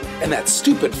heck, and that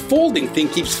stupid folding thing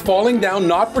keeps falling down,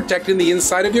 not protecting the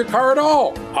inside of your car at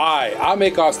all. Hi, I'm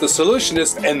Akos the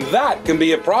Solutionist, and that can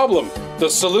be a problem. The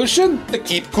solution? The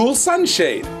Keep Cool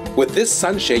Sunshade. With this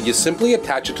sunshade, you simply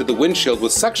attach it to the windshield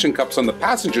with suction cups on the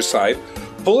passenger side,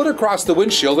 pull it across the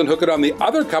windshield, and hook it on the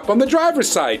other cup on the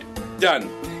driver's side. Done.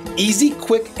 Easy,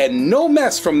 quick, and no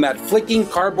mess from that flicking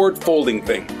cardboard folding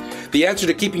thing. The answer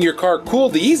to keeping your car cool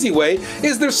the easy way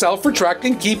is their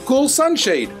self-retracting Keep Cool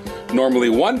Sunshade. Normally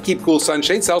one Keep Cool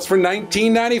Sunshade sells for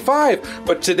 $19.95,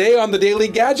 but today on the Daily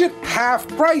Gadget, half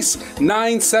price,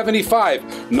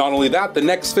 $9.75. Not only that, the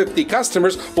next 50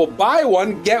 customers will buy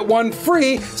one, get one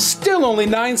free, still only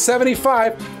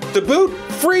 $9.75. To boot,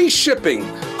 free shipping.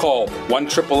 Call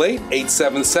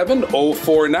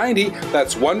 1-888-877-0490.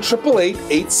 That's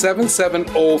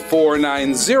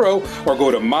 1-888-877-0490, or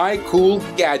go to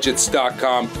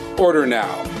mycoolgadgets.com. Order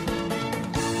now.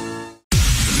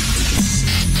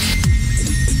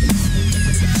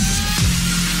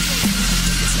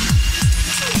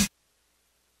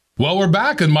 Well, we're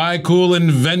back in My Cool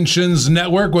Inventions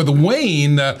Network with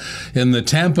Wayne in the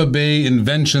Tampa Bay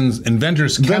Inventors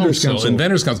Council.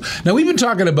 Inventors Council. Now, we've been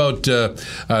talking about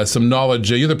some knowledge.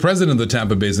 You're the president of the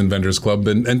Tampa Bay's Inventors Club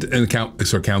and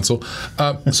Council.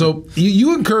 So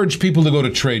you encourage people to go to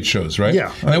trade shows, right?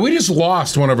 Yeah. Now, we just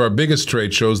lost one of our biggest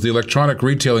trade shows, the Electronic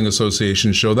Retailing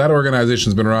Association show. That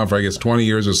organization's been around for, I guess, 20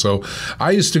 years or so. I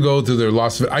used to go to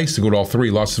I used to go to all three.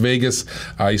 Las Vegas.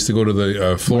 I used to go to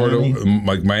the Florida,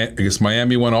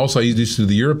 Miami one. Also, I used to do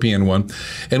the European one.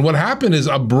 And what happened is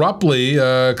abruptly,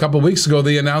 a couple of weeks ago,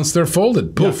 they announced they're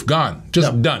folded. Poof, gone.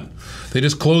 Just done. They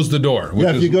just closed the door.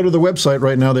 If you go to the website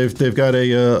right now, they've got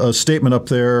a statement up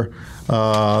there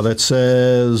that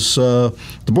says, the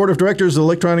Board of Directors of the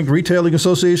Electronic Retailing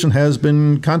Association has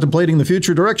been contemplating the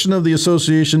future direction of the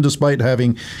association despite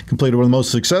having completed one of the most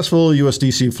successful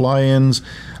USDC fly-ins.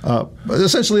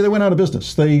 Essentially, they went out of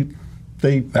business.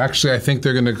 Actually, I think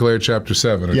they're going to declare Chapter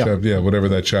 7 or whatever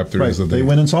that chapter is. They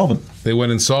went insolvent. They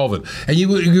went insolvent. And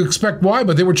you expect why,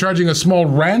 but they were charging a small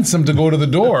ransom to go to the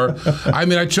door. I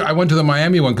mean, I went to the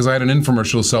Miami one because I had an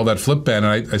infomercial to sell that flip band,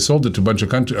 and I sold it to a bunch of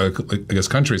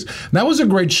countries. And that was a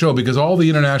great show because all the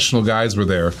international guys were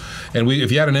there. And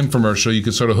if you had an infomercial, you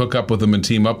could sort of hook up with them and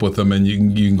team up with them, and you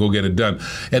can go get it done.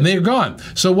 And they're gone.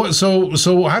 So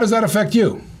how does that affect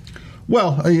you?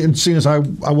 Well, seeing as I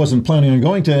wasn't planning on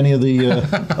going to any of the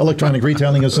Electronic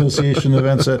Retailing Association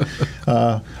events,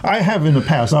 I have in the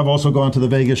past. I've also gone to the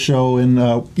Vegas show, and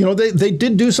they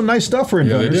did do some nice stuff for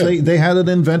inventors. Yeah, they had an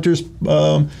inventors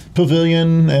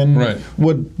pavilion, and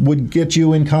would get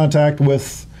you in contact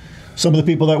with some of the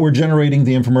people that were generating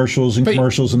the infomercials and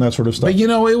commercials and that sort of stuff. But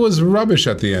it was rubbish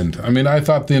at the end. I mean, I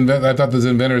thought this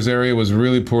inventors area was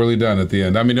really poorly done at the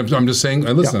end. I mean, I'm just saying.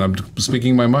 Listen, I'm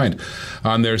speaking my mind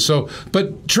on there. So,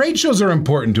 but trade shows are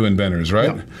important to inventors,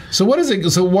 right? Yeah. So what is it?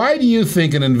 So why do you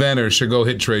think an inventor should go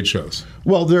hit trade shows?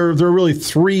 Well, there are really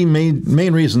three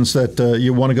main reasons that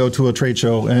you want to go to a trade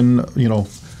show, and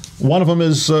one of them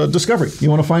is discovery. You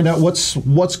want to find out what's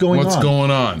going on. What's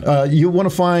going on? You want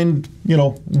to find,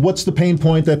 what's the pain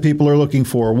point that people are looking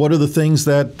for? What are the things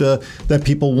that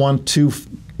people want to,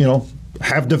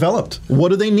 have developed? What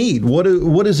do they need? What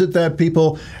is it that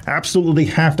people absolutely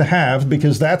have to have,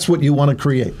 because that's what you want to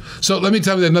create? So let me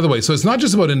tell you another way. So it's not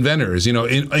just about inventors.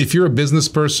 If you're a business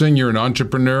person, you're an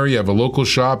entrepreneur, you have a local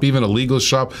shop, even a legal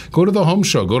shop, go to the home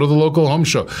show. Go to the local home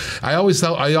show. I always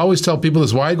tell people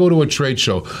this: why go to a trade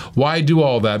show? Why do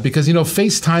all that? Because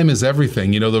FaceTime is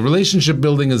everything. The relationship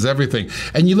building is everything,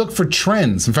 and you look for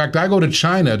trends. In fact, I go to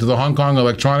China to the Hong Kong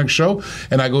Electronics Show,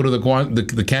 and I go to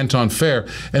the Canton Fair,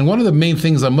 and one of the main main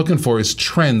things I'm looking for is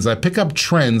trends. I pick up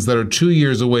trends that are 2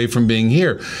 years away from being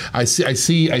here. I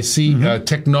see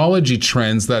technology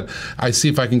trends that I see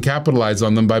if I can capitalize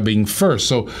on them by being first.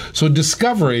 So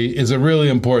discovery is a really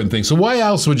important thing. So why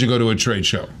else would you go to a trade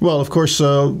show? Well, of course,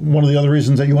 one of the other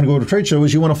reasons that you want to go to a trade show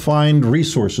is you want to find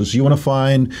resources. You want to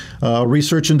find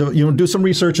research and do some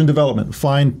research and development.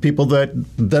 Find people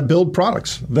that build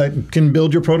products that can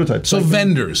build your prototypes. So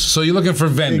vendors. So you're looking for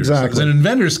vendors. Exactly. In an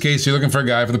inventor's case, you're looking for a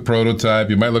guy for the prototype.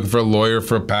 You might look for a lawyer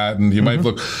for a patent. You might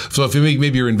look. So if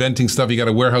maybe you're inventing stuff, you got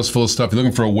a warehouse full of stuff. You're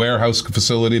looking for a warehouse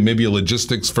facility, maybe a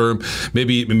logistics firm,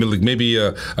 maybe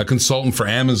a consultant for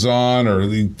Amazon, or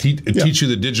teach you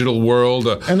the digital world.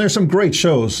 And there's some great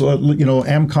shows.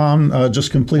 AmCom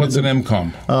just completed. What's an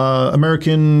AmCom?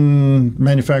 American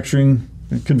Manufacturing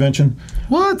Convention.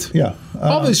 What? Yeah.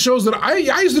 All these shows that I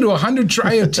used to do 100.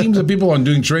 I have teams of people on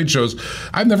doing trade shows.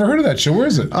 I've never heard of that show. Where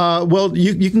is it? Well,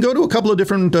 you can go to a couple of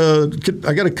different.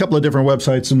 I got a couple of different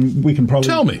websites, and we can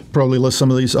probably list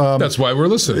some of these. That's why we're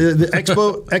listening. The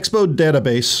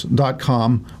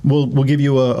expodatabase.com will give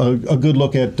you a good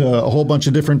look at a whole bunch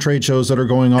of different trade shows that are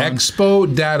going on.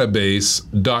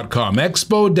 Expodatabase.com.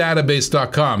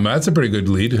 Expodatabase.com. That's a pretty good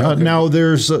lead. Okay. Now,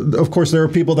 there's of course there are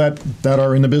people that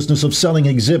are in the business of selling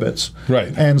exhibits, right?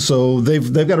 And so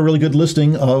they've got a really good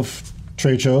listing of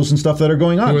trade shows and stuff that are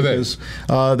going on. Who are they?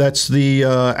 That's the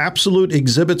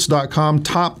absoluteexhibits.com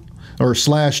top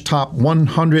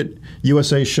 100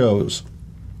 USA shows.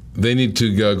 They need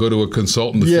to go to a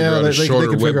consultant to figure out a shorter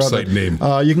website name.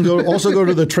 You can also go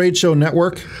to the Trade Show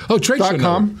Network. Oh, Trade Show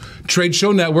Network.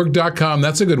 TradeShowNetwork.com.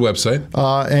 That's a good website.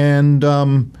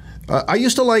 I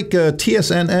used to like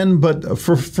TSNN, but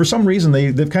for some reason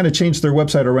they've kind of changed their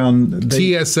website around.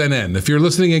 TSNN. If you're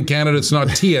listening in Canada, it's not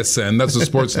TSN. That's the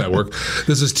sports network.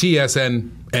 This is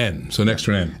TSNN, so an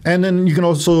extra N. And then you can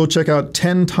also check out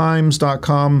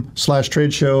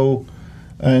 10times.com/trade show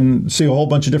and see a whole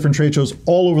bunch of different trade shows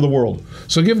all over the world.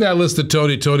 So give that list to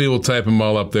Tony. Tony will type them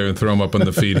all up there and throw them up on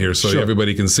the feed here so Sure.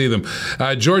 everybody can see them.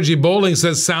 Georgie Bowling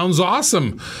says, sounds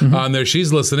awesome on there.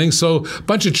 She's listening. So a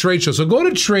bunch of trade shows. So go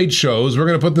to trade shows. We're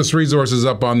going to put this resources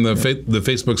up on the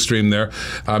Facebook stream there,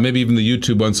 maybe even the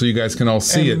YouTube one, so you guys can all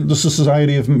see it. The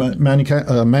Society of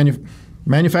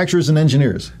Manufacturers and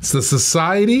Engineers. It's the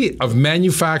Society of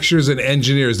Manufacturers and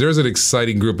Engineers. There's an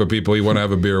exciting group of people you want to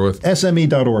have a beer with.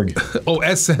 SME.org. Oh,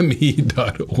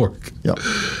 SME.org. Yep.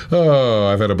 Oh,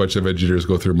 I've had a bunch of engineers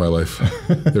go through my life.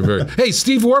 They're very. Hey,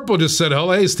 Steve Warple just said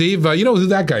hello. Hey, Steve. You know who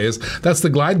that guy is? That's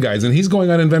the Glide guys, and he's going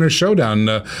on Inventor Showdown.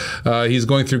 He's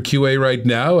going through QA right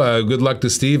now. Good luck to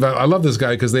Steve. I love this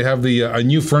guy because they have a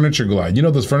new furniture glide. You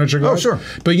know this furniture glide? Oh, sure.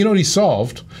 But you know what he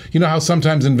solved? You know how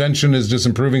sometimes invention is just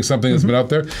improving something that's been out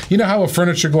there? You know how a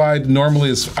furniture glide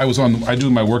normally is? I do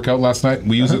my workout last night.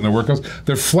 We use it in the workouts.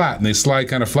 They're flat and they slide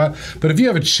kind of flat. But if you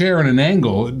have a chair and an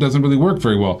angle, it doesn't really work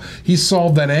very well. He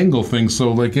solved that angle thing.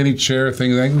 So like any chair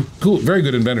thing, cool, very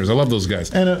good inventors. I love those guys.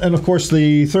 And of course,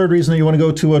 the third reason that you want to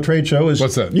go to a trade show is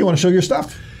what's that? You want to show your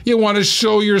stuff. You want to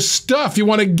show your stuff. You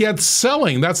want to get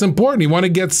selling. That's important. You want to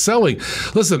get selling.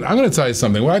 Listen, I'm going to tell you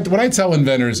something. When I tell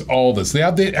inventors all this,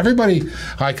 everybody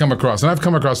I come across, and I've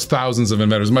come across thousands of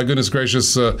inventors. My goodness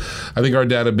gracious, I think our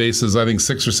database is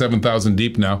 6,000 or 7,000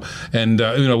 deep now, and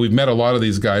we've met a lot of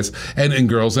these guys and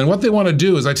girls. And what they want to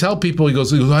do is, I tell people, he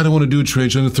goes, I don't want to do a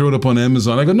trade show. I'm going to throw it up on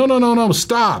Amazon. I go, no,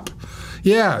 stop.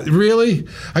 Yeah, really?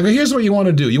 I go, here's what you want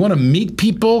to do. You want to meet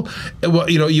people. Well,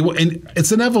 and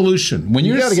it's an evolution. When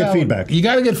you got to get feedback. You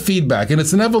got to get feedback, and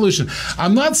it's an evolution.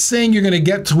 I'm not saying you're going to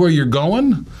get to where you're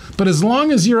going, but as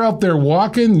long as you're out there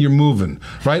walking, you're moving,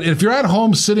 right? And if you're at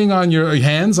home sitting on your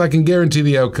hands, I can guarantee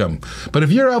the outcome. But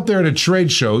if you're out there at a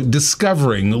trade show,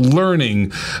 discovering,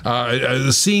 learning,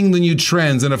 seeing the new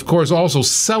trends, and of course also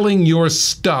selling your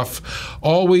stuff,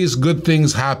 always good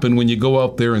things happen when you go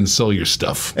out there and sell your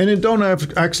stuff. And it don't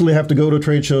actually have to go to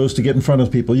trade shows to get in front of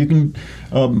people. You can.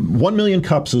 1 Million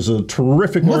Cups is a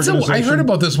terrific organization. I heard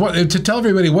about this. To tell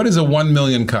everybody, what is a 1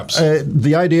 million cups?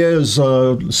 The idea is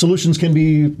solutions can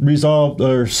be resolved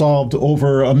or solved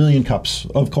over 1 million cups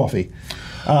of coffee.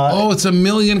 It's 1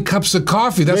 million cups of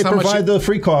coffee. That's they how provide the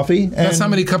free coffee. That's how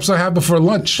many cups I have before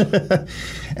lunch.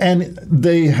 And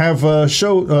they have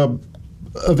show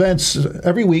events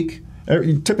every week.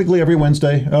 Typically every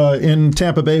Wednesday. In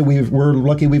Tampa Bay, we're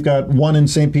lucky we've got one in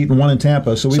St. Pete and one in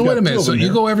Tampa. So wait a minute. So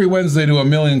you go every Wednesday to a 1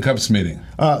 million cups meeting?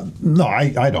 No,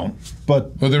 I don't.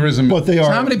 But there is but they are.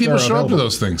 So how many people show up to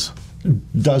those things?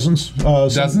 Dozens.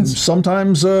 Dozens?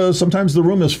 Sometimes the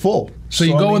room is full. So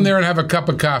you go in there and have a cup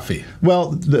of coffee?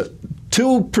 Well, the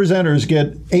two presenters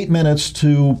get 8 minutes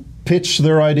to pitch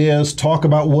their ideas, talk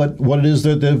about what it is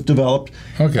that they've developed.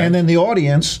 Okay. And then the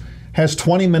audience has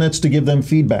 20 minutes to give them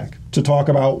feedback, to talk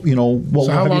about, well,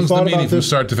 So how have long you is the thought meeting about from this?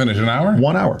 start to finish? An hour?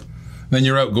 1 hour. Then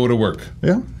you're out, go to work.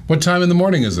 Yeah. What time in the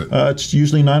morning is it? It's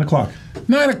usually 9 o'clock.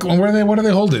 9 o'clock. What do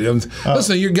they hold it?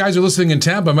 Listen, you guys are listening in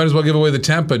Tampa. I might as well give away the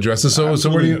Tampa addresses. So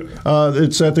where do you?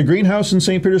 It's at the Greenhouse in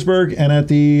St. Petersburg and at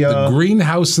the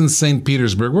Greenhouse in St.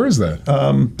 Petersburg. Where is that?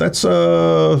 That's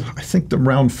I think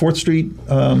around 4th Street.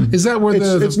 Is that where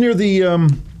it's near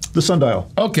the Sundial.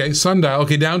 Okay, Sundial.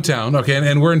 Okay, downtown. Okay,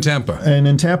 and we're in Tampa. And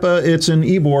in Tampa, it's in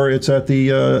Ybor. It's at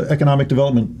the Economic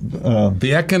Development.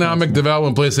 The Economic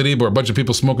Development place at Ybor. A bunch of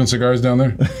people smoking cigars down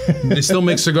there. They still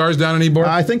make cigars down in Ybor?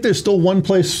 I think there's still one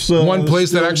place. One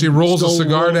place that actually rolls a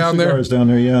cigar down there? Cigars down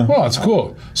there, yeah. Oh, that's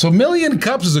cool. So Million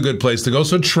Cups is a good place to go.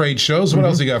 So trade shows. What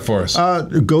else you got for us?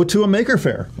 Go to a maker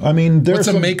fair. I mean, what's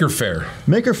a maker fair?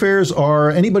 Maker fairs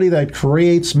are anybody that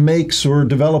creates, makes, or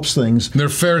develops things. There are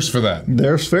fairs for that.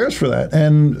 There's fairs for that,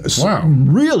 and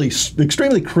really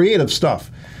extremely creative stuff.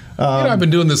 I've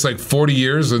been doing this like 40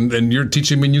 years, and you're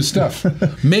teaching me new stuff.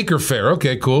 Maker Fair,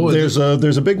 okay, cool. There's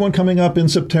a big one coming up in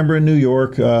September in New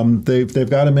York. They've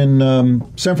got them in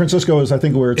San Francisco, is I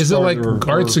think where it's started. Is it like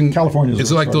arts and California?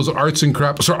 Is it like those arts and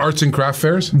craft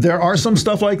fairs? There are some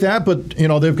stuff like that, but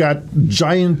they've got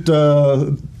giant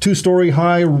 2-story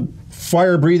high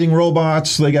fire-breathing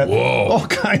robots. They got all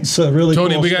kinds of really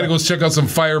Tony, cool we got to go check out some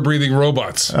fire-breathing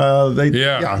robots. We'll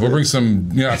bring some.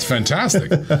 Yeah, it's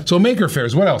fantastic. So maker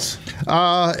fairs. What else?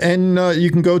 And you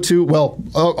can go to,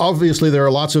 obviously there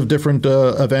are lots of different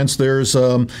events. There's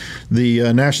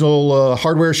the National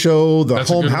Hardware Show, the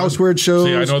Home Houseware shows.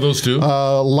 See, I know those two.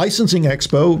 Licensing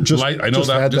Expo. I know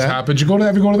that just happened. Did you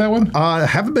have you go to that one? I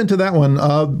haven't been to that one.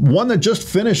 One that just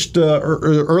finished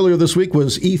earlier this week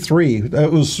was E3.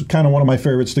 That was kind of one of my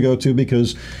favorites to go to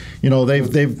because,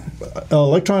 they've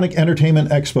Electronic Entertainment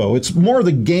Expo. It's more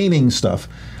the gaming stuff.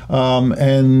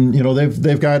 And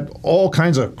they've got all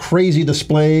kinds of crazy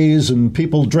displays and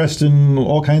people dressed in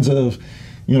all kinds of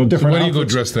different. So what do you outfits. go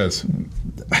dressed as?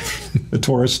 A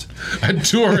tourist. A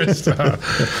tourist. I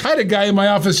had a guy in my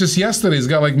office just yesterday. He's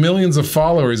got like millions of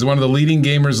followers. He's one of the leading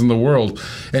gamers in the world,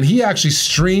 and he actually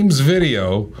streams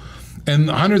video, and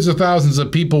hundreds of thousands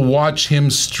of people watch him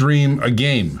stream a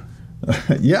game.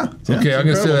 Yeah. Okay, I'm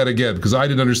going to say that again because I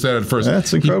didn't understand it at first.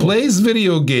 That's incredible. He plays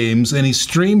video games and he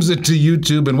streams it to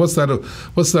YouTube. And what's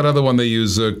that other one they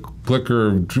use?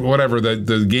 Clicker, whatever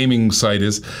the gaming site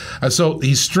is. So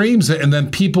he streams it, and then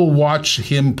people watch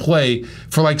him play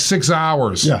for like 6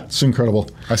 hours. Yeah, it's incredible.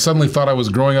 I suddenly thought I was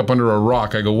growing up under a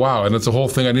rock. I go, wow, and it's a whole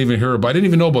thing I didn't even hear about. I didn't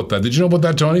even know about that. Did you know about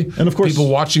that, Tony? And of course, people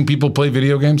watching people play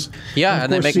video games. Yeah,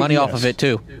 and they make money off of it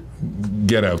too.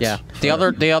 Get out. Yeah. The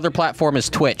other platform is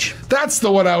Twitch. That's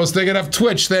the one I was thinking of.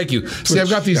 Twitch. Thank you. See,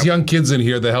 I've got these young kids in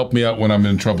here that help me out when I'm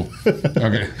in trouble.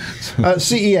 Okay.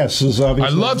 CES is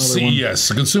obviously. I love CES,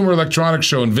 the Consumer Electronics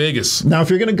Show in Vegas. Now,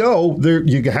 if you're going to go there,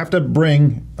 you have to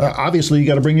bring. Obviously, you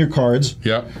got to bring your cards.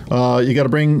 Yeah. You got to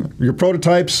bring your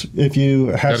prototypes. If you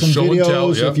have some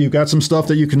videos, if you've got some stuff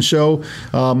that you can show,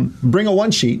 bring a one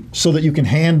sheet so that you can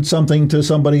hand something to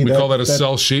somebody. We call that a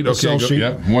sell sheet. Okay. Sell sheet.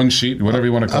 Yeah. One sheet, whatever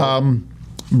you want to call it.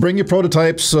 Bring your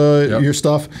prototypes, your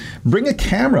stuff. Bring a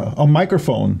camera, a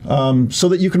microphone, so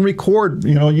that you can record.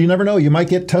 You never know. You might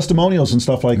get testimonials and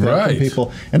stuff like that from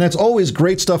people. And that's always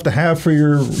great stuff to have for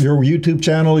your YouTube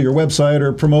channel, your website,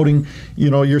 or promoting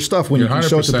your stuff when you can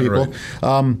show it to people.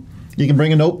 Right. You can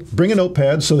bring a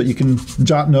notepad so that you can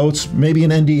jot notes, maybe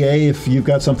an NDA if you've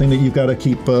got something that you've got to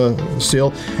keep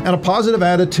sealed, and a positive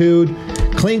attitude,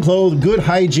 clean clothes, good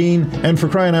hygiene, and for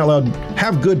crying out loud,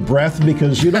 have good breath,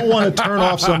 because you don't want to turn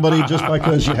off somebody just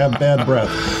because you have bad breath.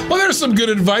 Well, there's some good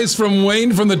advice from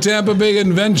Wayne from the Tampa Bay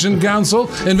Inventors Council.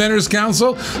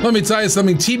 Let me tell you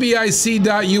something,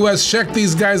 tbic.us. Check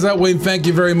these guys out. Wayne, thank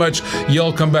you very much.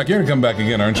 You'll come back. You're going to come back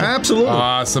again, aren't you? Absolutely.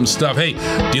 Awesome stuff. Hey,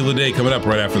 Deal of the Day coming up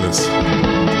right after this. You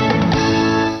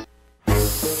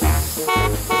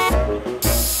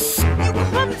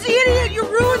clumsy idiot! You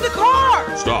ruined the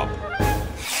car! Stop.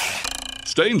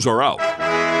 Stains are out.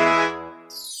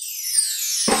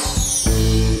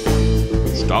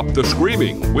 Stop the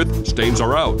screaming with Stains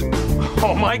Are Out.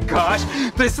 Oh my gosh,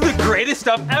 this is the greatest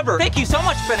stuff ever. Thank you so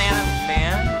much, Banana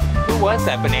Man. Who was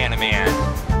that Banana Man?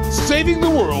 Saving the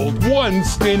world one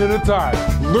stain at a time.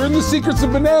 Learn the secrets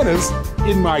of bananas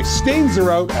in my Stains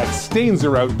Are Out at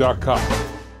stainsareout.com.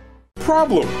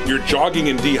 Problem: you're jogging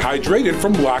and dehydrated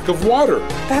from lack of water.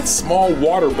 That small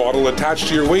water bottle attached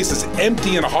to your waist is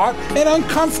empty and hot and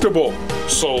uncomfortable.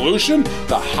 Solution: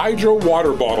 the Hydro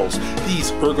water bottles.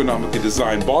 These ergonomically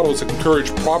designed bottles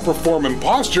encourage proper form and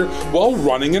posture while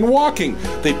running and walking.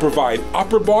 They provide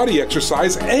upper body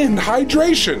exercise and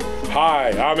hydration. Hi,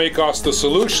 I'm Akos the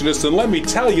Solutionist, and let me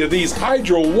tell you, these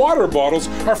hydro water bottles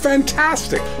are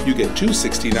fantastic. You get two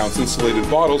 16-ounce insulated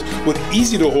bottles with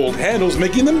easy-to-hold handles,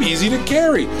 making them easy to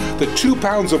carry. The 2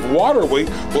 pounds of water weight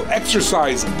will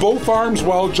exercise both arms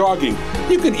while jogging.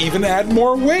 You can even add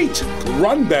more weight.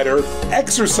 Run better,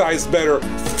 exercise better,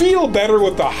 feel better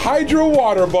with the hydro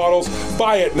water bottles.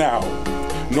 Buy it now.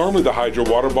 Normally the hydro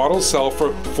water bottles sell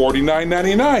for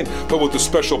 $49.99, but with the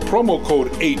special promo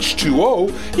code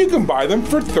H2O, you can buy them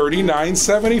for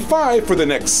 $39.75 for the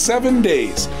next 7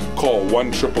 days. Call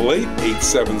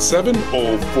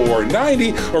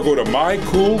 1-888-877-0490 or go to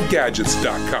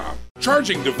mycoolgadgets.com.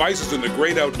 Charging devices in the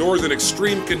great outdoors in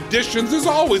extreme conditions is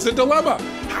always a dilemma.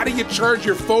 How do you charge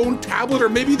your phone, tablet, or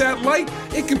maybe that light?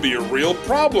 It can be a real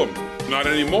problem. Not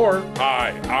anymore. Hi,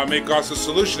 I'm Akos the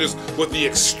Solutionist with the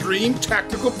Extreme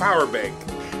Tactical Power Bank.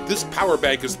 This power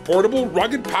bank is portable,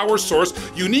 rugged power source,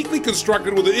 uniquely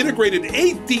constructed with an integrated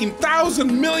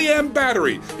 18,000 milliamp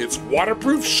battery. It's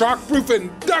waterproof, shockproof, and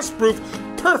dustproof,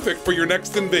 perfect for your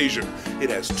next invasion. It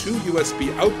has 2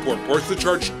 USB output ports to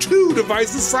charge 2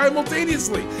 devices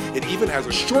simultaneously. It even has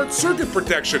a short circuit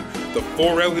protection. The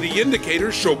 4 LED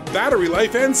indicators show battery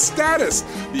life and status.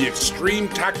 The Extreme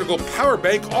Tactical Power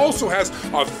Bank also has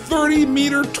a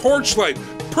 30-meter torchlight,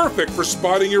 perfect for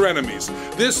spotting your enemies.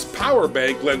 This power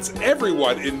bank lets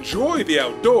everyone enjoy the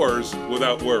outdoors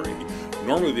without worry.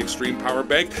 Normally the Extreme Power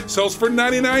Bank sells for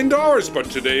 $99,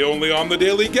 but today only on the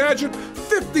Daily Gadget,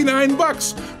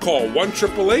 $59. Call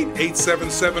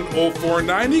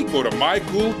 1-888-877-0490. Go to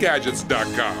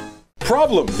mycoolgadgets.com.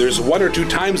 Problem: there's 1 or 2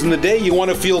 times in the day you want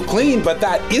to feel clean, but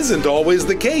that isn't always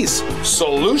the case.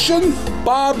 Solution?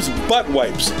 Bob's Butt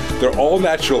Wipes. Their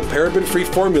all-natural paraben-free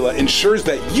formula ensures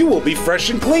that you will be fresh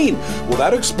and clean.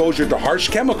 Without exposure to harsh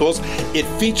chemicals, it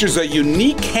features a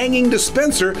unique hanging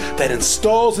dispenser that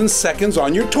installs in seconds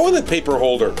on your toilet paper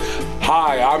holder.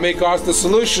 Hi, I'm Akos the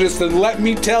Solutionist, and let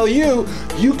me tell you,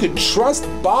 you can trust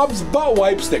Bob's Butt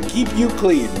Wipes to keep you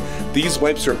clean. These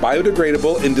wipes are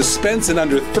biodegradable and dispense in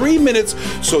under 3 minutes,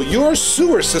 so your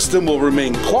sewer system will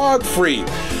remain clog-free.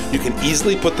 You can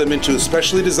easily put them into a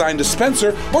specially designed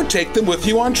dispenser or take them with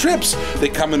you on trips. They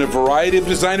come in a variety of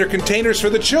designer containers for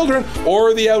the children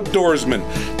or the outdoorsmen.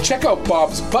 Check out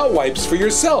Bob's Butt Wipes for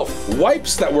yourself.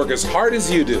 Wipes that work as hard as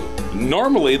you do.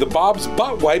 Normally, the Bob's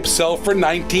Butt Wipes sell for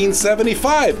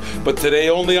 $19.75, but today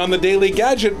only on the Daily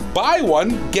Gadget, buy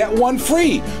one, get one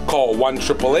free. Call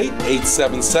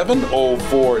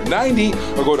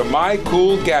 1-888-877-0490 or go to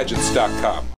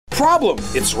mycoolgadgets.com. Problem: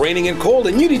 it's raining and cold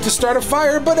and you need to start a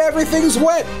fire, but everything's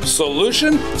wet.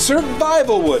 Solution: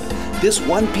 survival wood. This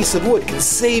one piece of wood can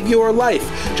save your life.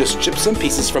 Just chip some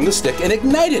pieces from the stick and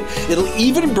ignite it. It'll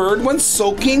even burn when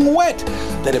soaking wet.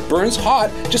 Then it burns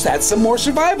hot, just add some more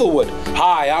survival wood.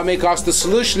 Hi, I'm Akos the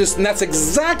Solutionist, and that's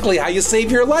exactly how you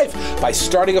save your life, by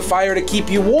starting a fire to keep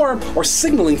you warm or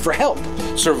signaling for help.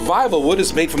 Survival wood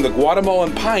is made from the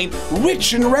Guatemalan pine,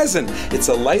 rich in resin. It's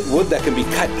a light wood that can be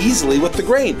cut easily with the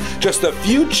grain. Just a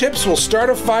few chips will start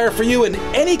a fire for you in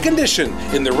any condition,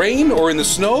 in the rain or in the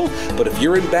snow. But if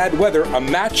you're in bad weather, a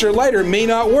match or lighter may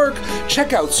not work.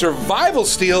 Check out Survival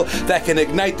Steel that can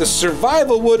ignite the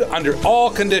survival wood under all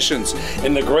conditions.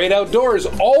 In the great outdoors,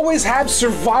 always have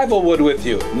survival wood with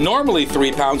you. Normally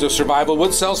 3 pounds of survival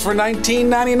wood sells for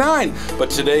 $19.99, but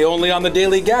today only on the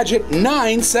Daily Gadget,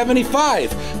 $9.75.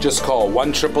 Just call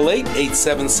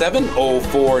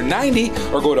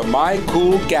 1-888-877-0490 or go to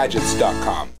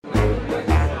mycoolgadgets.com.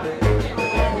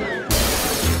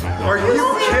 Are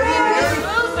you kidding me?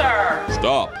 Loser!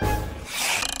 Stop.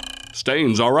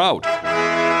 Stains are out.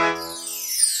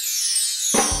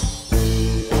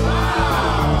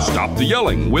 Stop the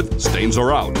yelling with Stains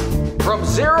Are Out. From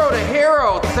zero to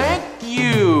hero, thank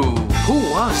you. Who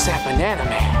was that Banana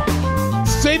Man?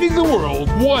 Saving the world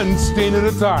one stain at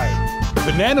a time.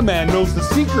 Banana Man knows the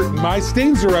secret, and my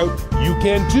stains are out. You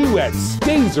can too at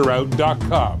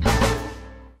stainsareout.com.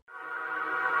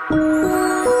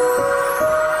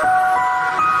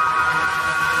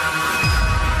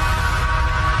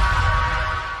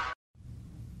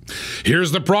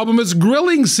 Here's the problem. It's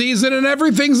grilling season and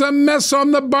everything's a mess on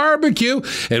the barbecue.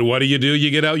 And what do? You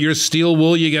get out your steel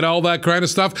wool, you get all that kind of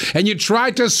stuff, and you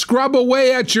try to scrub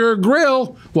away at your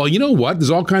grill. Well, you know what? There's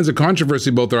all kinds of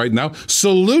controversy about that right now.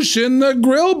 Solution, the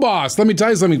Grill Boss. Let me tell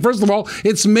you something. First of all,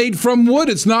 it's made from wood.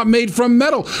 It's not made from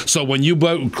metal. So when you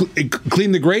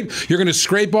clean the grate, you're going to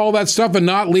scrape all that stuff and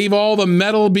not leave all the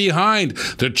metal behind.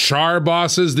 The Char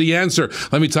Boss is the answer.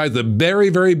 Let me tell you, the very,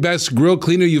 very best grill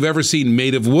cleaner you've ever seen,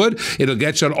 made of wood. It'll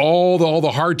get you on all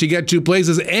the hard to get to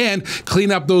places and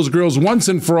clean up those grills once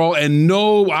and for all, and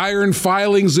no iron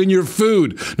filings in your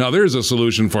food. Now there's a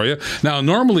solution for you. Now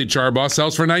normally Charboss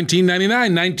sells for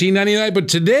 $19.99, but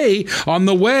today on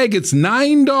the WAG it's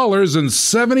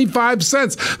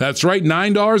 $9.75. That's right,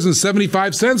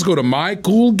 $9.75. Go to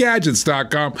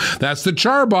mycoolgadgets.com. That's the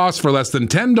Charboss for less than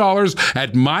 $10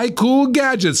 at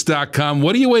mycoolgadgets.com.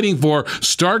 What are you waiting for?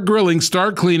 Start grilling,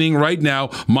 start cleaning right now.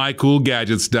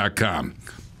 mycoolgadgets.com.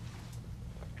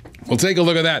 Well, take a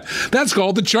look at that. That's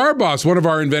called the Charboss. One of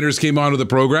our inventors came onto the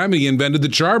program and he invented the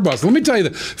Charboss. Let me tell you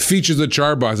the features of the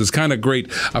Charboss. It's kind of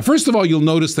great. First of all, you'll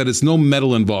notice that it's no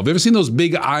metal involved. Ever seen those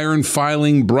big iron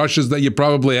filing brushes that you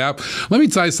probably have? Let me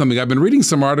tell you something. I've been reading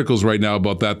some articles right now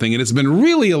about that thing, and it's been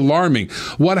really alarming.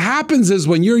 What happens is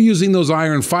when you're using those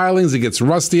iron filings, it gets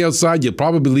rusty outside. You'll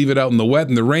probably leave it out in the wet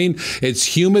and the rain.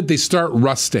 It's humid. They start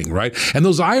rusting, right? And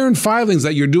those iron filings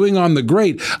that you're doing on the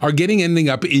grate are ending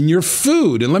up in your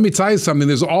food. And let me tell you something,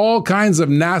 there's all kinds of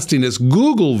nastiness.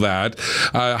 Google that,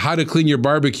 how to clean your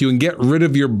barbecue and get rid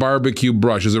of your barbecue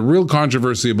brush. There's a real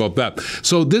controversy about that.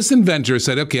 So this inventor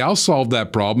said, okay, I'll solve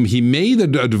that problem. He made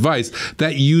a device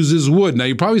that uses wood. Now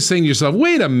you're probably saying to yourself,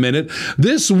 wait a minute,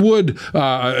 this wood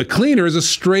cleaner is a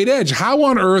straight edge. How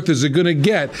on earth is it going to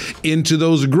get into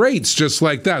those grates just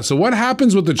like that? So what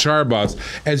happens with the Charboss,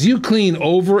 as you clean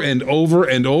over and over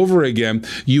and over again,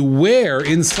 you wear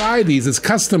inside these, it's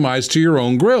customized to your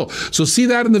own grill. So see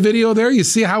that in the video there? You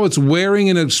see how it's wearing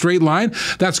in a straight line?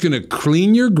 That's going to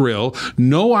clean your grill,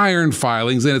 no iron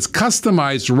filings, and it's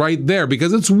customized right there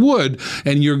because it's wood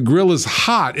and your grill is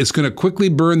hot. It's going to quickly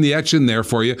burn the etch in there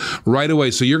for you right away.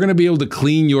 So you're going to be able to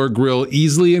clean your grill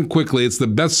easily and quickly. It's the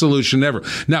best solution ever.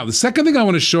 Now, the second thing I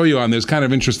want to show you on there is kind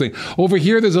of interesting. Over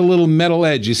here, there's a little metal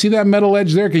edge. You see that metal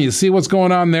edge there? Can you see what's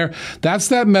going on there? That's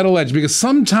that metal edge because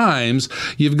sometimes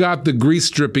you've got the grease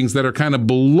drippings that are kind of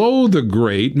below the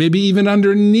grate, maybe even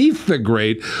underneath the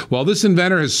grate. Well, this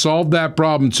inventor has solved that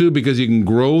problem too because you can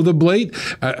grow the blade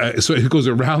so it goes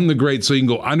around the grate, so you can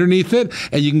go underneath it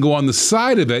and you can go on the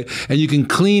side of it and you can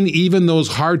clean even those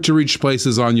hard to reach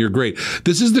places on your grate.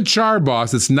 This is the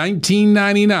Charboss. It's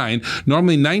 $19.99,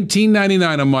 normally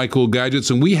 $19.99 on My Cool Gadgets,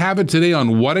 and we have it today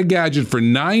on What a Gadget for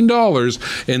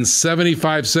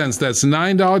 $9.75. That's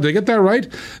 $9. Did I get that right?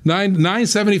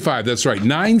 $9.75. That's right,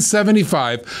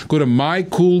 $9.75. Go to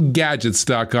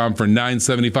mycoolgadgets.com for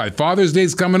 $9.75. Father's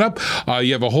Day's coming up.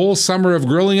 You have a whole summer of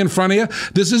grilling in front of you.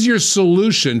 This is your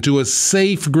solution to a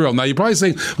safe grill. Now, you're probably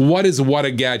saying, what is What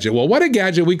a Gadget? Well, What a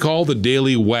Gadget we call the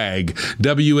daily WAG.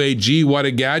 W-A-G, What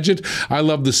a Gadget. I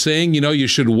love the saying, you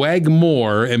should wag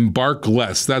more and bark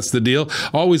less. That's the deal.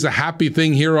 Always a happy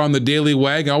thing here on the daily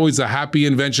WAG. Always a happy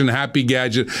invention, happy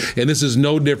gadget. And this is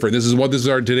no different. This is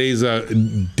our today's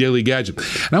daily gadget.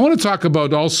 And I want to talk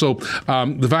about also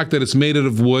the fact that it's made out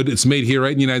of wood. It's made here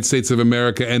right in the United States of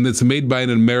America, and it's made by an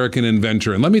American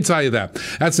inventor. And let me tell you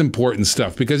that's important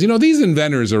stuff because, these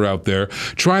inventors are out there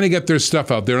trying to get their stuff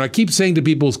out there. And I keep saying to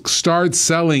people, start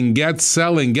selling, get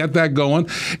that going.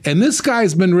 And this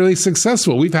guy's been really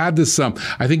successful. We've had this,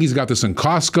 I think he's got this in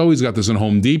Costco. He's got this in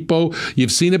Home Depot.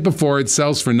 You've seen it before. It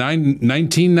sells for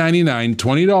 $19.99,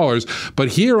 $20. But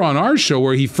here on our show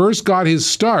where he first got his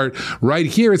start, right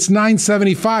here, it's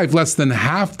 $9.75, less than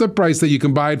half the price that you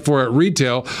can buy it for at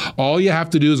retail. All you have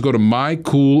to do is go to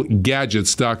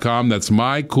mycoolgadgets.com. That's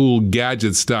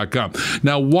mycoolgadgets.com.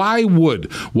 Now, why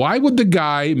wood? Why would the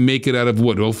guy make it out of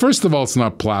wood? Well, first of all, it's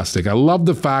not plastic. I love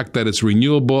the fact that it's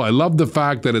renewable. I love the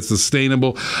fact that it's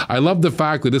sustainable. I love the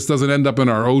fact that this doesn't end up in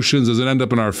our oceans, doesn't end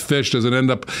up in our fish, doesn't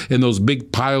end up in those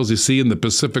big piles you see in the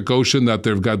Pacific Ocean that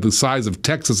they've got the size of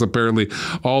Texas, apparently,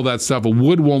 all that stuff.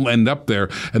 Wood won't end up there,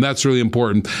 and that's really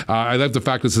important. I love the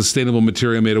fact it's sustainable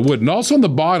material made of wood. And also on the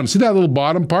bottom, see that little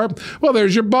bottom part? Well,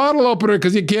 there's your bottle opener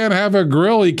because you can't have a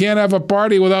grill, you can't have a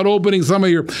party without opening some of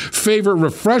your favorite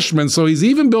refreshments. So he's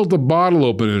even built a bottle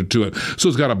opener to it. So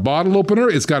it's got a bottle opener,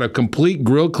 it's got a complete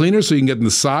grill cleaner so you can get in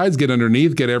the sides, get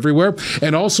underneath, get everywhere,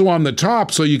 and also on the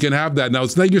top so you can have that. Now,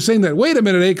 it's like you're saying that, wait a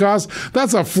minute, Acos,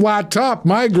 that's a flat top.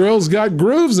 My grill's got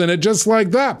grooves in it just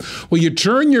like that. Well, you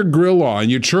turn your grill on,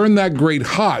 you turn that grate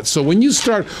hot. So when you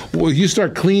start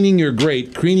cleaning your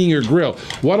grate, cleaning your grill,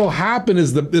 what'll happen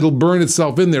is it'll burn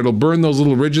itself in there. It'll burn those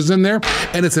little ridges in there,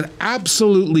 and it's an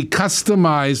absolutely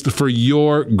customized for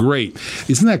your grate.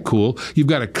 Isn't that cool? You've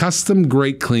got a custom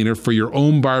grate cleaner for your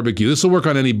own barbecue. This will work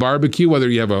on any barbecue, whether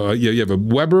you have a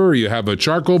Weber or you have a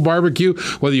charcoal barbecue,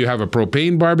 whether you have a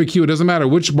propane barbecue. It doesn't matter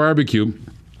which barbecue.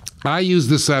 I use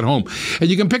this at home. And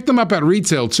you can pick them up at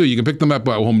retail, too. You can pick them up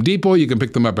at Home Depot. You can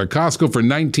pick them up at Costco for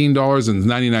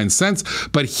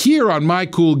 $19.99. But here on My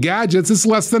Cool Gadgets, it's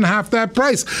less than half that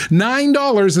price.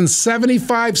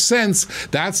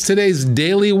 $9.75. That's today's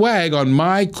daily wag on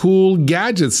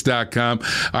mycoolgadgets.com.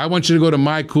 I want you to go to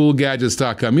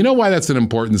mycoolgadgets.com. You know why that's an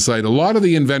important site? A lot of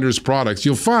the Inventors products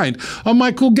you'll find on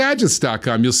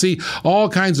mycoolgadgets.com. You'll see all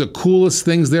kinds of coolest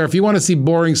things there. If you want to see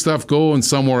boring stuff, go and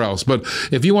somewhere else. But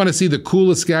if you want to see the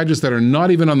coolest gadgets that are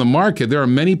not even on the market, there are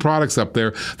many products up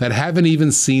there that haven't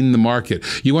even seen the market.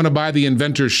 You want to buy the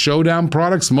Inventors Showdown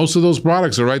products? Most of those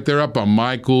products are right there up on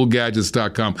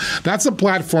mycoolgadgets.com. That's a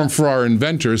platform for our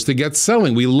inventors to get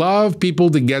selling. We love people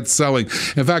to get selling.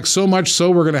 In fact, so much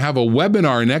so we're going to have a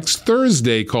webinar next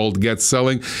Thursday called Get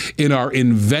Selling in our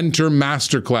Inventor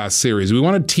Masterclass series. We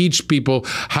want to teach people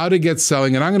how to get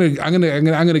selling, and I'm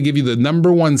going to give you the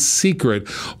number one secret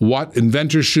what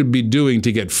inventors should be doing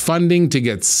to get funding, to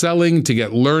get selling, to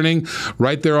get learning,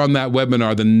 right there on that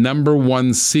webinar, the number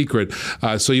one secret.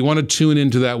 So you want to tune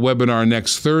into that webinar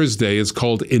next Thursday. It's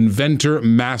called Inventor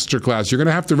Masterclass. You're going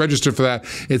to have to register for that.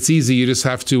 It's easy. You just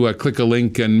have to click a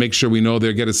link and make sure we know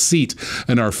there. Get a seat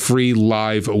in our free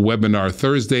live webinar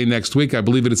Thursday next week. I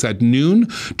believe it is at noon,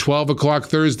 12 o'clock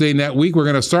Thursday next week. We're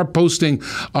going to start posting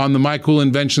on the My Cool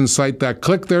Invention site that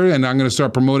click there, and I'm going to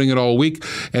start promoting it all week,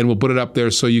 and we'll put it up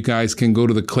there so you guys can go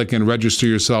to the click and register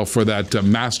yourself for that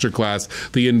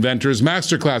masterclass, the Inventors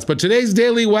Masterclass. But today's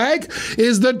daily wag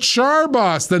is the Char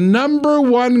Boss, the number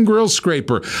one grill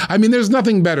scraper. I mean, there's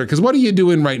nothing better, because what are you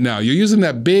doing right now? You're using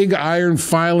that big iron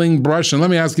filing brush, and let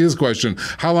me ask you this question.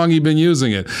 How long have you been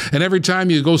using it? And every time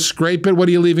you go scrape it, what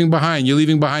are you leaving behind? You're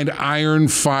leaving behind iron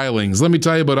filings. Let me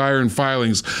tell you about iron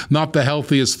filings, not the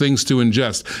healthiest things to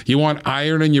ingest. You want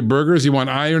iron in your burgers? You want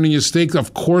iron in your steaks?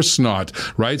 Of course not,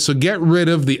 right? So get rid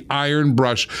of the iron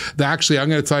brush. Actually, I'm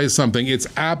going to tell you something. It's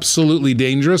absolutely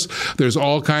dangerous. There's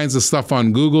all kinds of stuff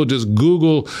on Google. Just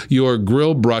Google your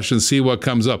grill brush and see what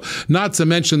comes up. Not to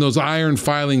mention those iron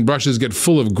filing brushes get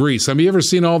full of grease. Have you ever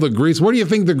seen all the grease? Where do you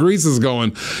think the grease is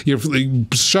going? You're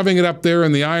shoving it up there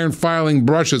in the iron filing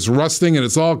brush. It's rusting and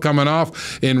it's all coming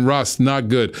off in rust. Not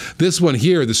good. This one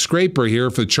here, the scraper here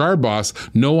for the Char Boss,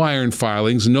 no iron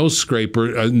filings, no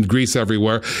scraper, grease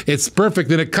everywhere. It's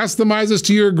perfect and it customizes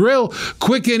to your grill.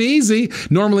 Quick and easy.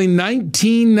 Normally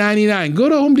 $19.99. Go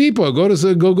to Home Depot. Go to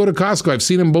Costco. I've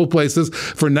seen them both places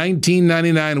for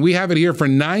 $19.99. We have it here for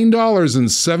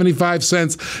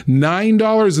 $9.75.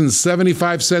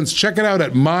 $9.75. Check it out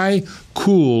at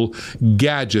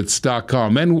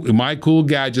mycoolgadgets.com and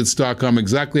mycoolgadgets.com,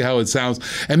 exactly how it sounds.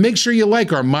 And make sure you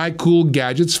like our My Cool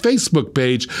Gadgets Facebook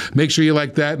page. Make sure you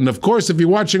like that. And of course, if you're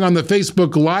watching on the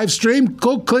Facebook live stream,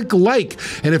 go click like.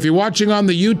 And if you're watching on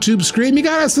the YouTube stream, you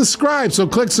gotta subscribe. So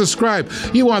click subscribe.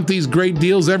 You want these great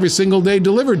deals every single day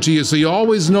delivered to you, so you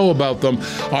always know about them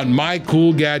on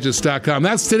mycoolgadgets.com.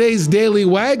 That's today's daily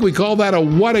wag. We call that a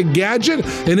What a Gadget,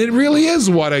 and it really is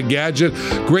what a gadget.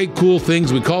 Great cool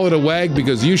things. We call it a wag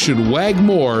because you should wag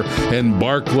more and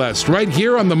bark less. Right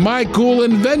here on the My Cool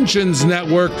Inventions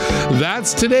Network.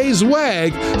 That's today's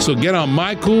wag. So get on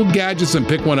My Cool Gadgets and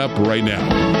pick one up right now.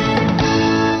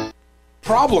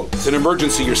 Problem. It's an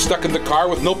emergency. You're stuck in the car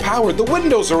with no power. The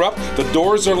windows are up, the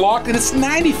doors are locked, and it's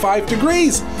 95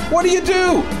 degrees. What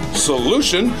do?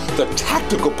 Solution, the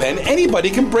tactical pen. Anybody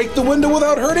can break the window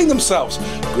without hurting themselves.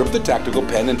 Grip the tactical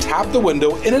pen and tap the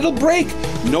window and it'll break.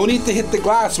 No need to hit the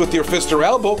glass with your fist or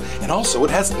elbow, and also it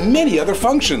has many other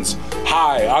functions.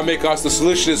 Hi, I'm Akos the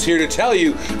Solutionist here to tell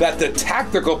you that the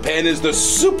tactical pen is the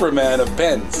Superman of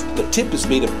pens. The tip is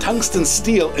made of tungsten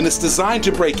steel and it's designed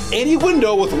to break any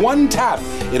window with one tap.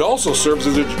 It also serves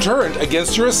as a deterrent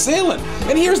against your assailant.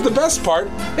 And here's the best part,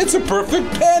 it's a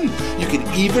perfect pen. You can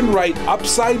even write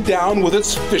upside down with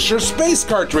its Fisher Space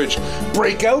cartridge.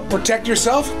 Break out, protect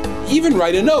yourself, even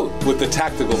write a note with the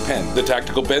tactical pen. The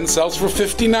tactical pen sells for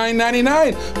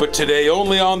 $59.99, but today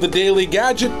only on the Daily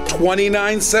Gadget,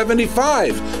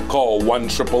 $29.75. Call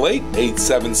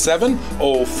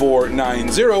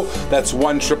 1-888-877-0490. That's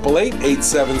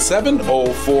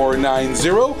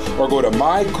 1-888-877-0490, or go to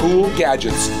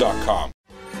mycoolgadgets.com.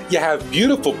 You have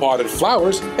beautiful potted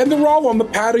flowers, and they're all on the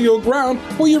patio ground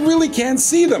where you really can't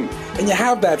see them. And you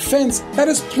have that fence that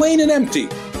is plain and empty.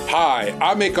 Hi,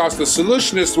 I'm Akos the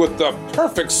Solutionist with the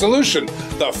perfect solution,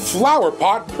 the Flower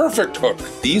Pot Perfect Hook.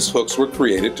 These hooks were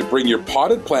created to bring your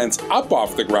potted plants up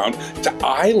off the ground to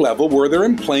eye level where they're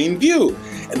in plain view.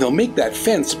 And they'll make that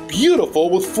fence beautiful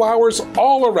with flowers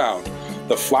all around.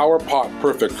 The Flower Pot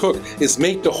Perfect Hook is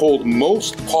made to hold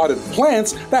most potted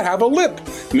plants that have a lip.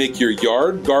 Make your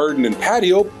yard, garden, and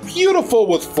patio beautiful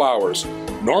with flowers.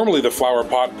 Normally, the Flower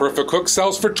Pot Perfect Hook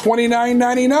sells for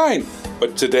 $29.99,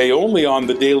 but today only on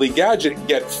the Daily Gadget,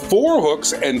 get 4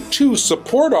 hooks and 2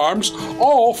 support arms,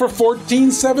 all for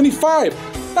 $14.75.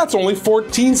 That's only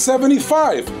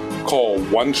 $14.75. Call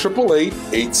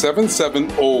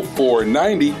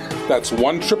 1-888-877-0490. That's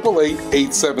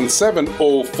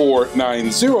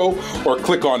 1-888-877-0490, or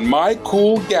click on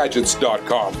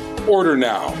mycoolgadgets.com. Order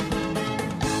now.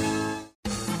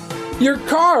 Your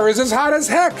car is as hot as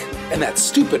heck, and that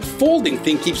stupid folding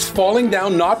thing keeps falling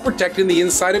down, not protecting the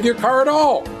inside of your car at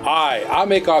all. I'm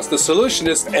Akos the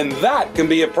Solutionist, and that can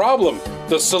be a problem.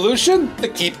 The solution? The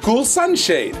Keep Cool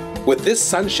Sunshade. With this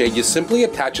sunshade, you simply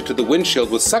attach it to the windshield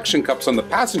with suction cups on the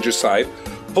passenger side,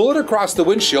 pull it across the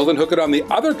windshield, and hook it on the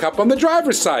other cup on the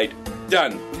driver's side.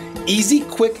 Done. Easy,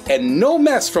 quick, and no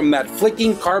mess from that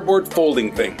flicking cardboard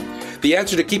folding thing. The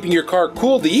answer to keeping your car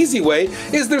cool the easy way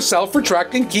is their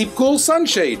self-retracting Keep Cool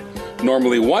Sunshade.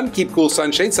 Normally one Keep Cool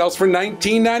Sunshade sells for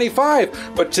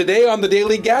 $19.95, but today on the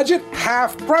Daily Gadget,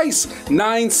 half price,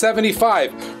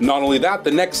 $9.75. Not only that,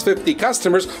 the next 50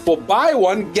 customers will buy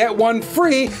one, get one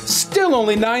free, still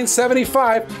only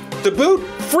 $9.75. To boot,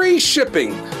 free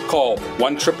shipping. Call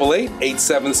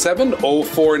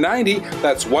 1-888-877-0490.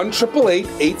 That's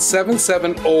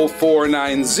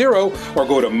 1-888-877-0490, or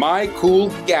go to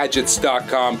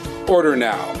mycoolgadgets.com. Order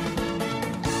now.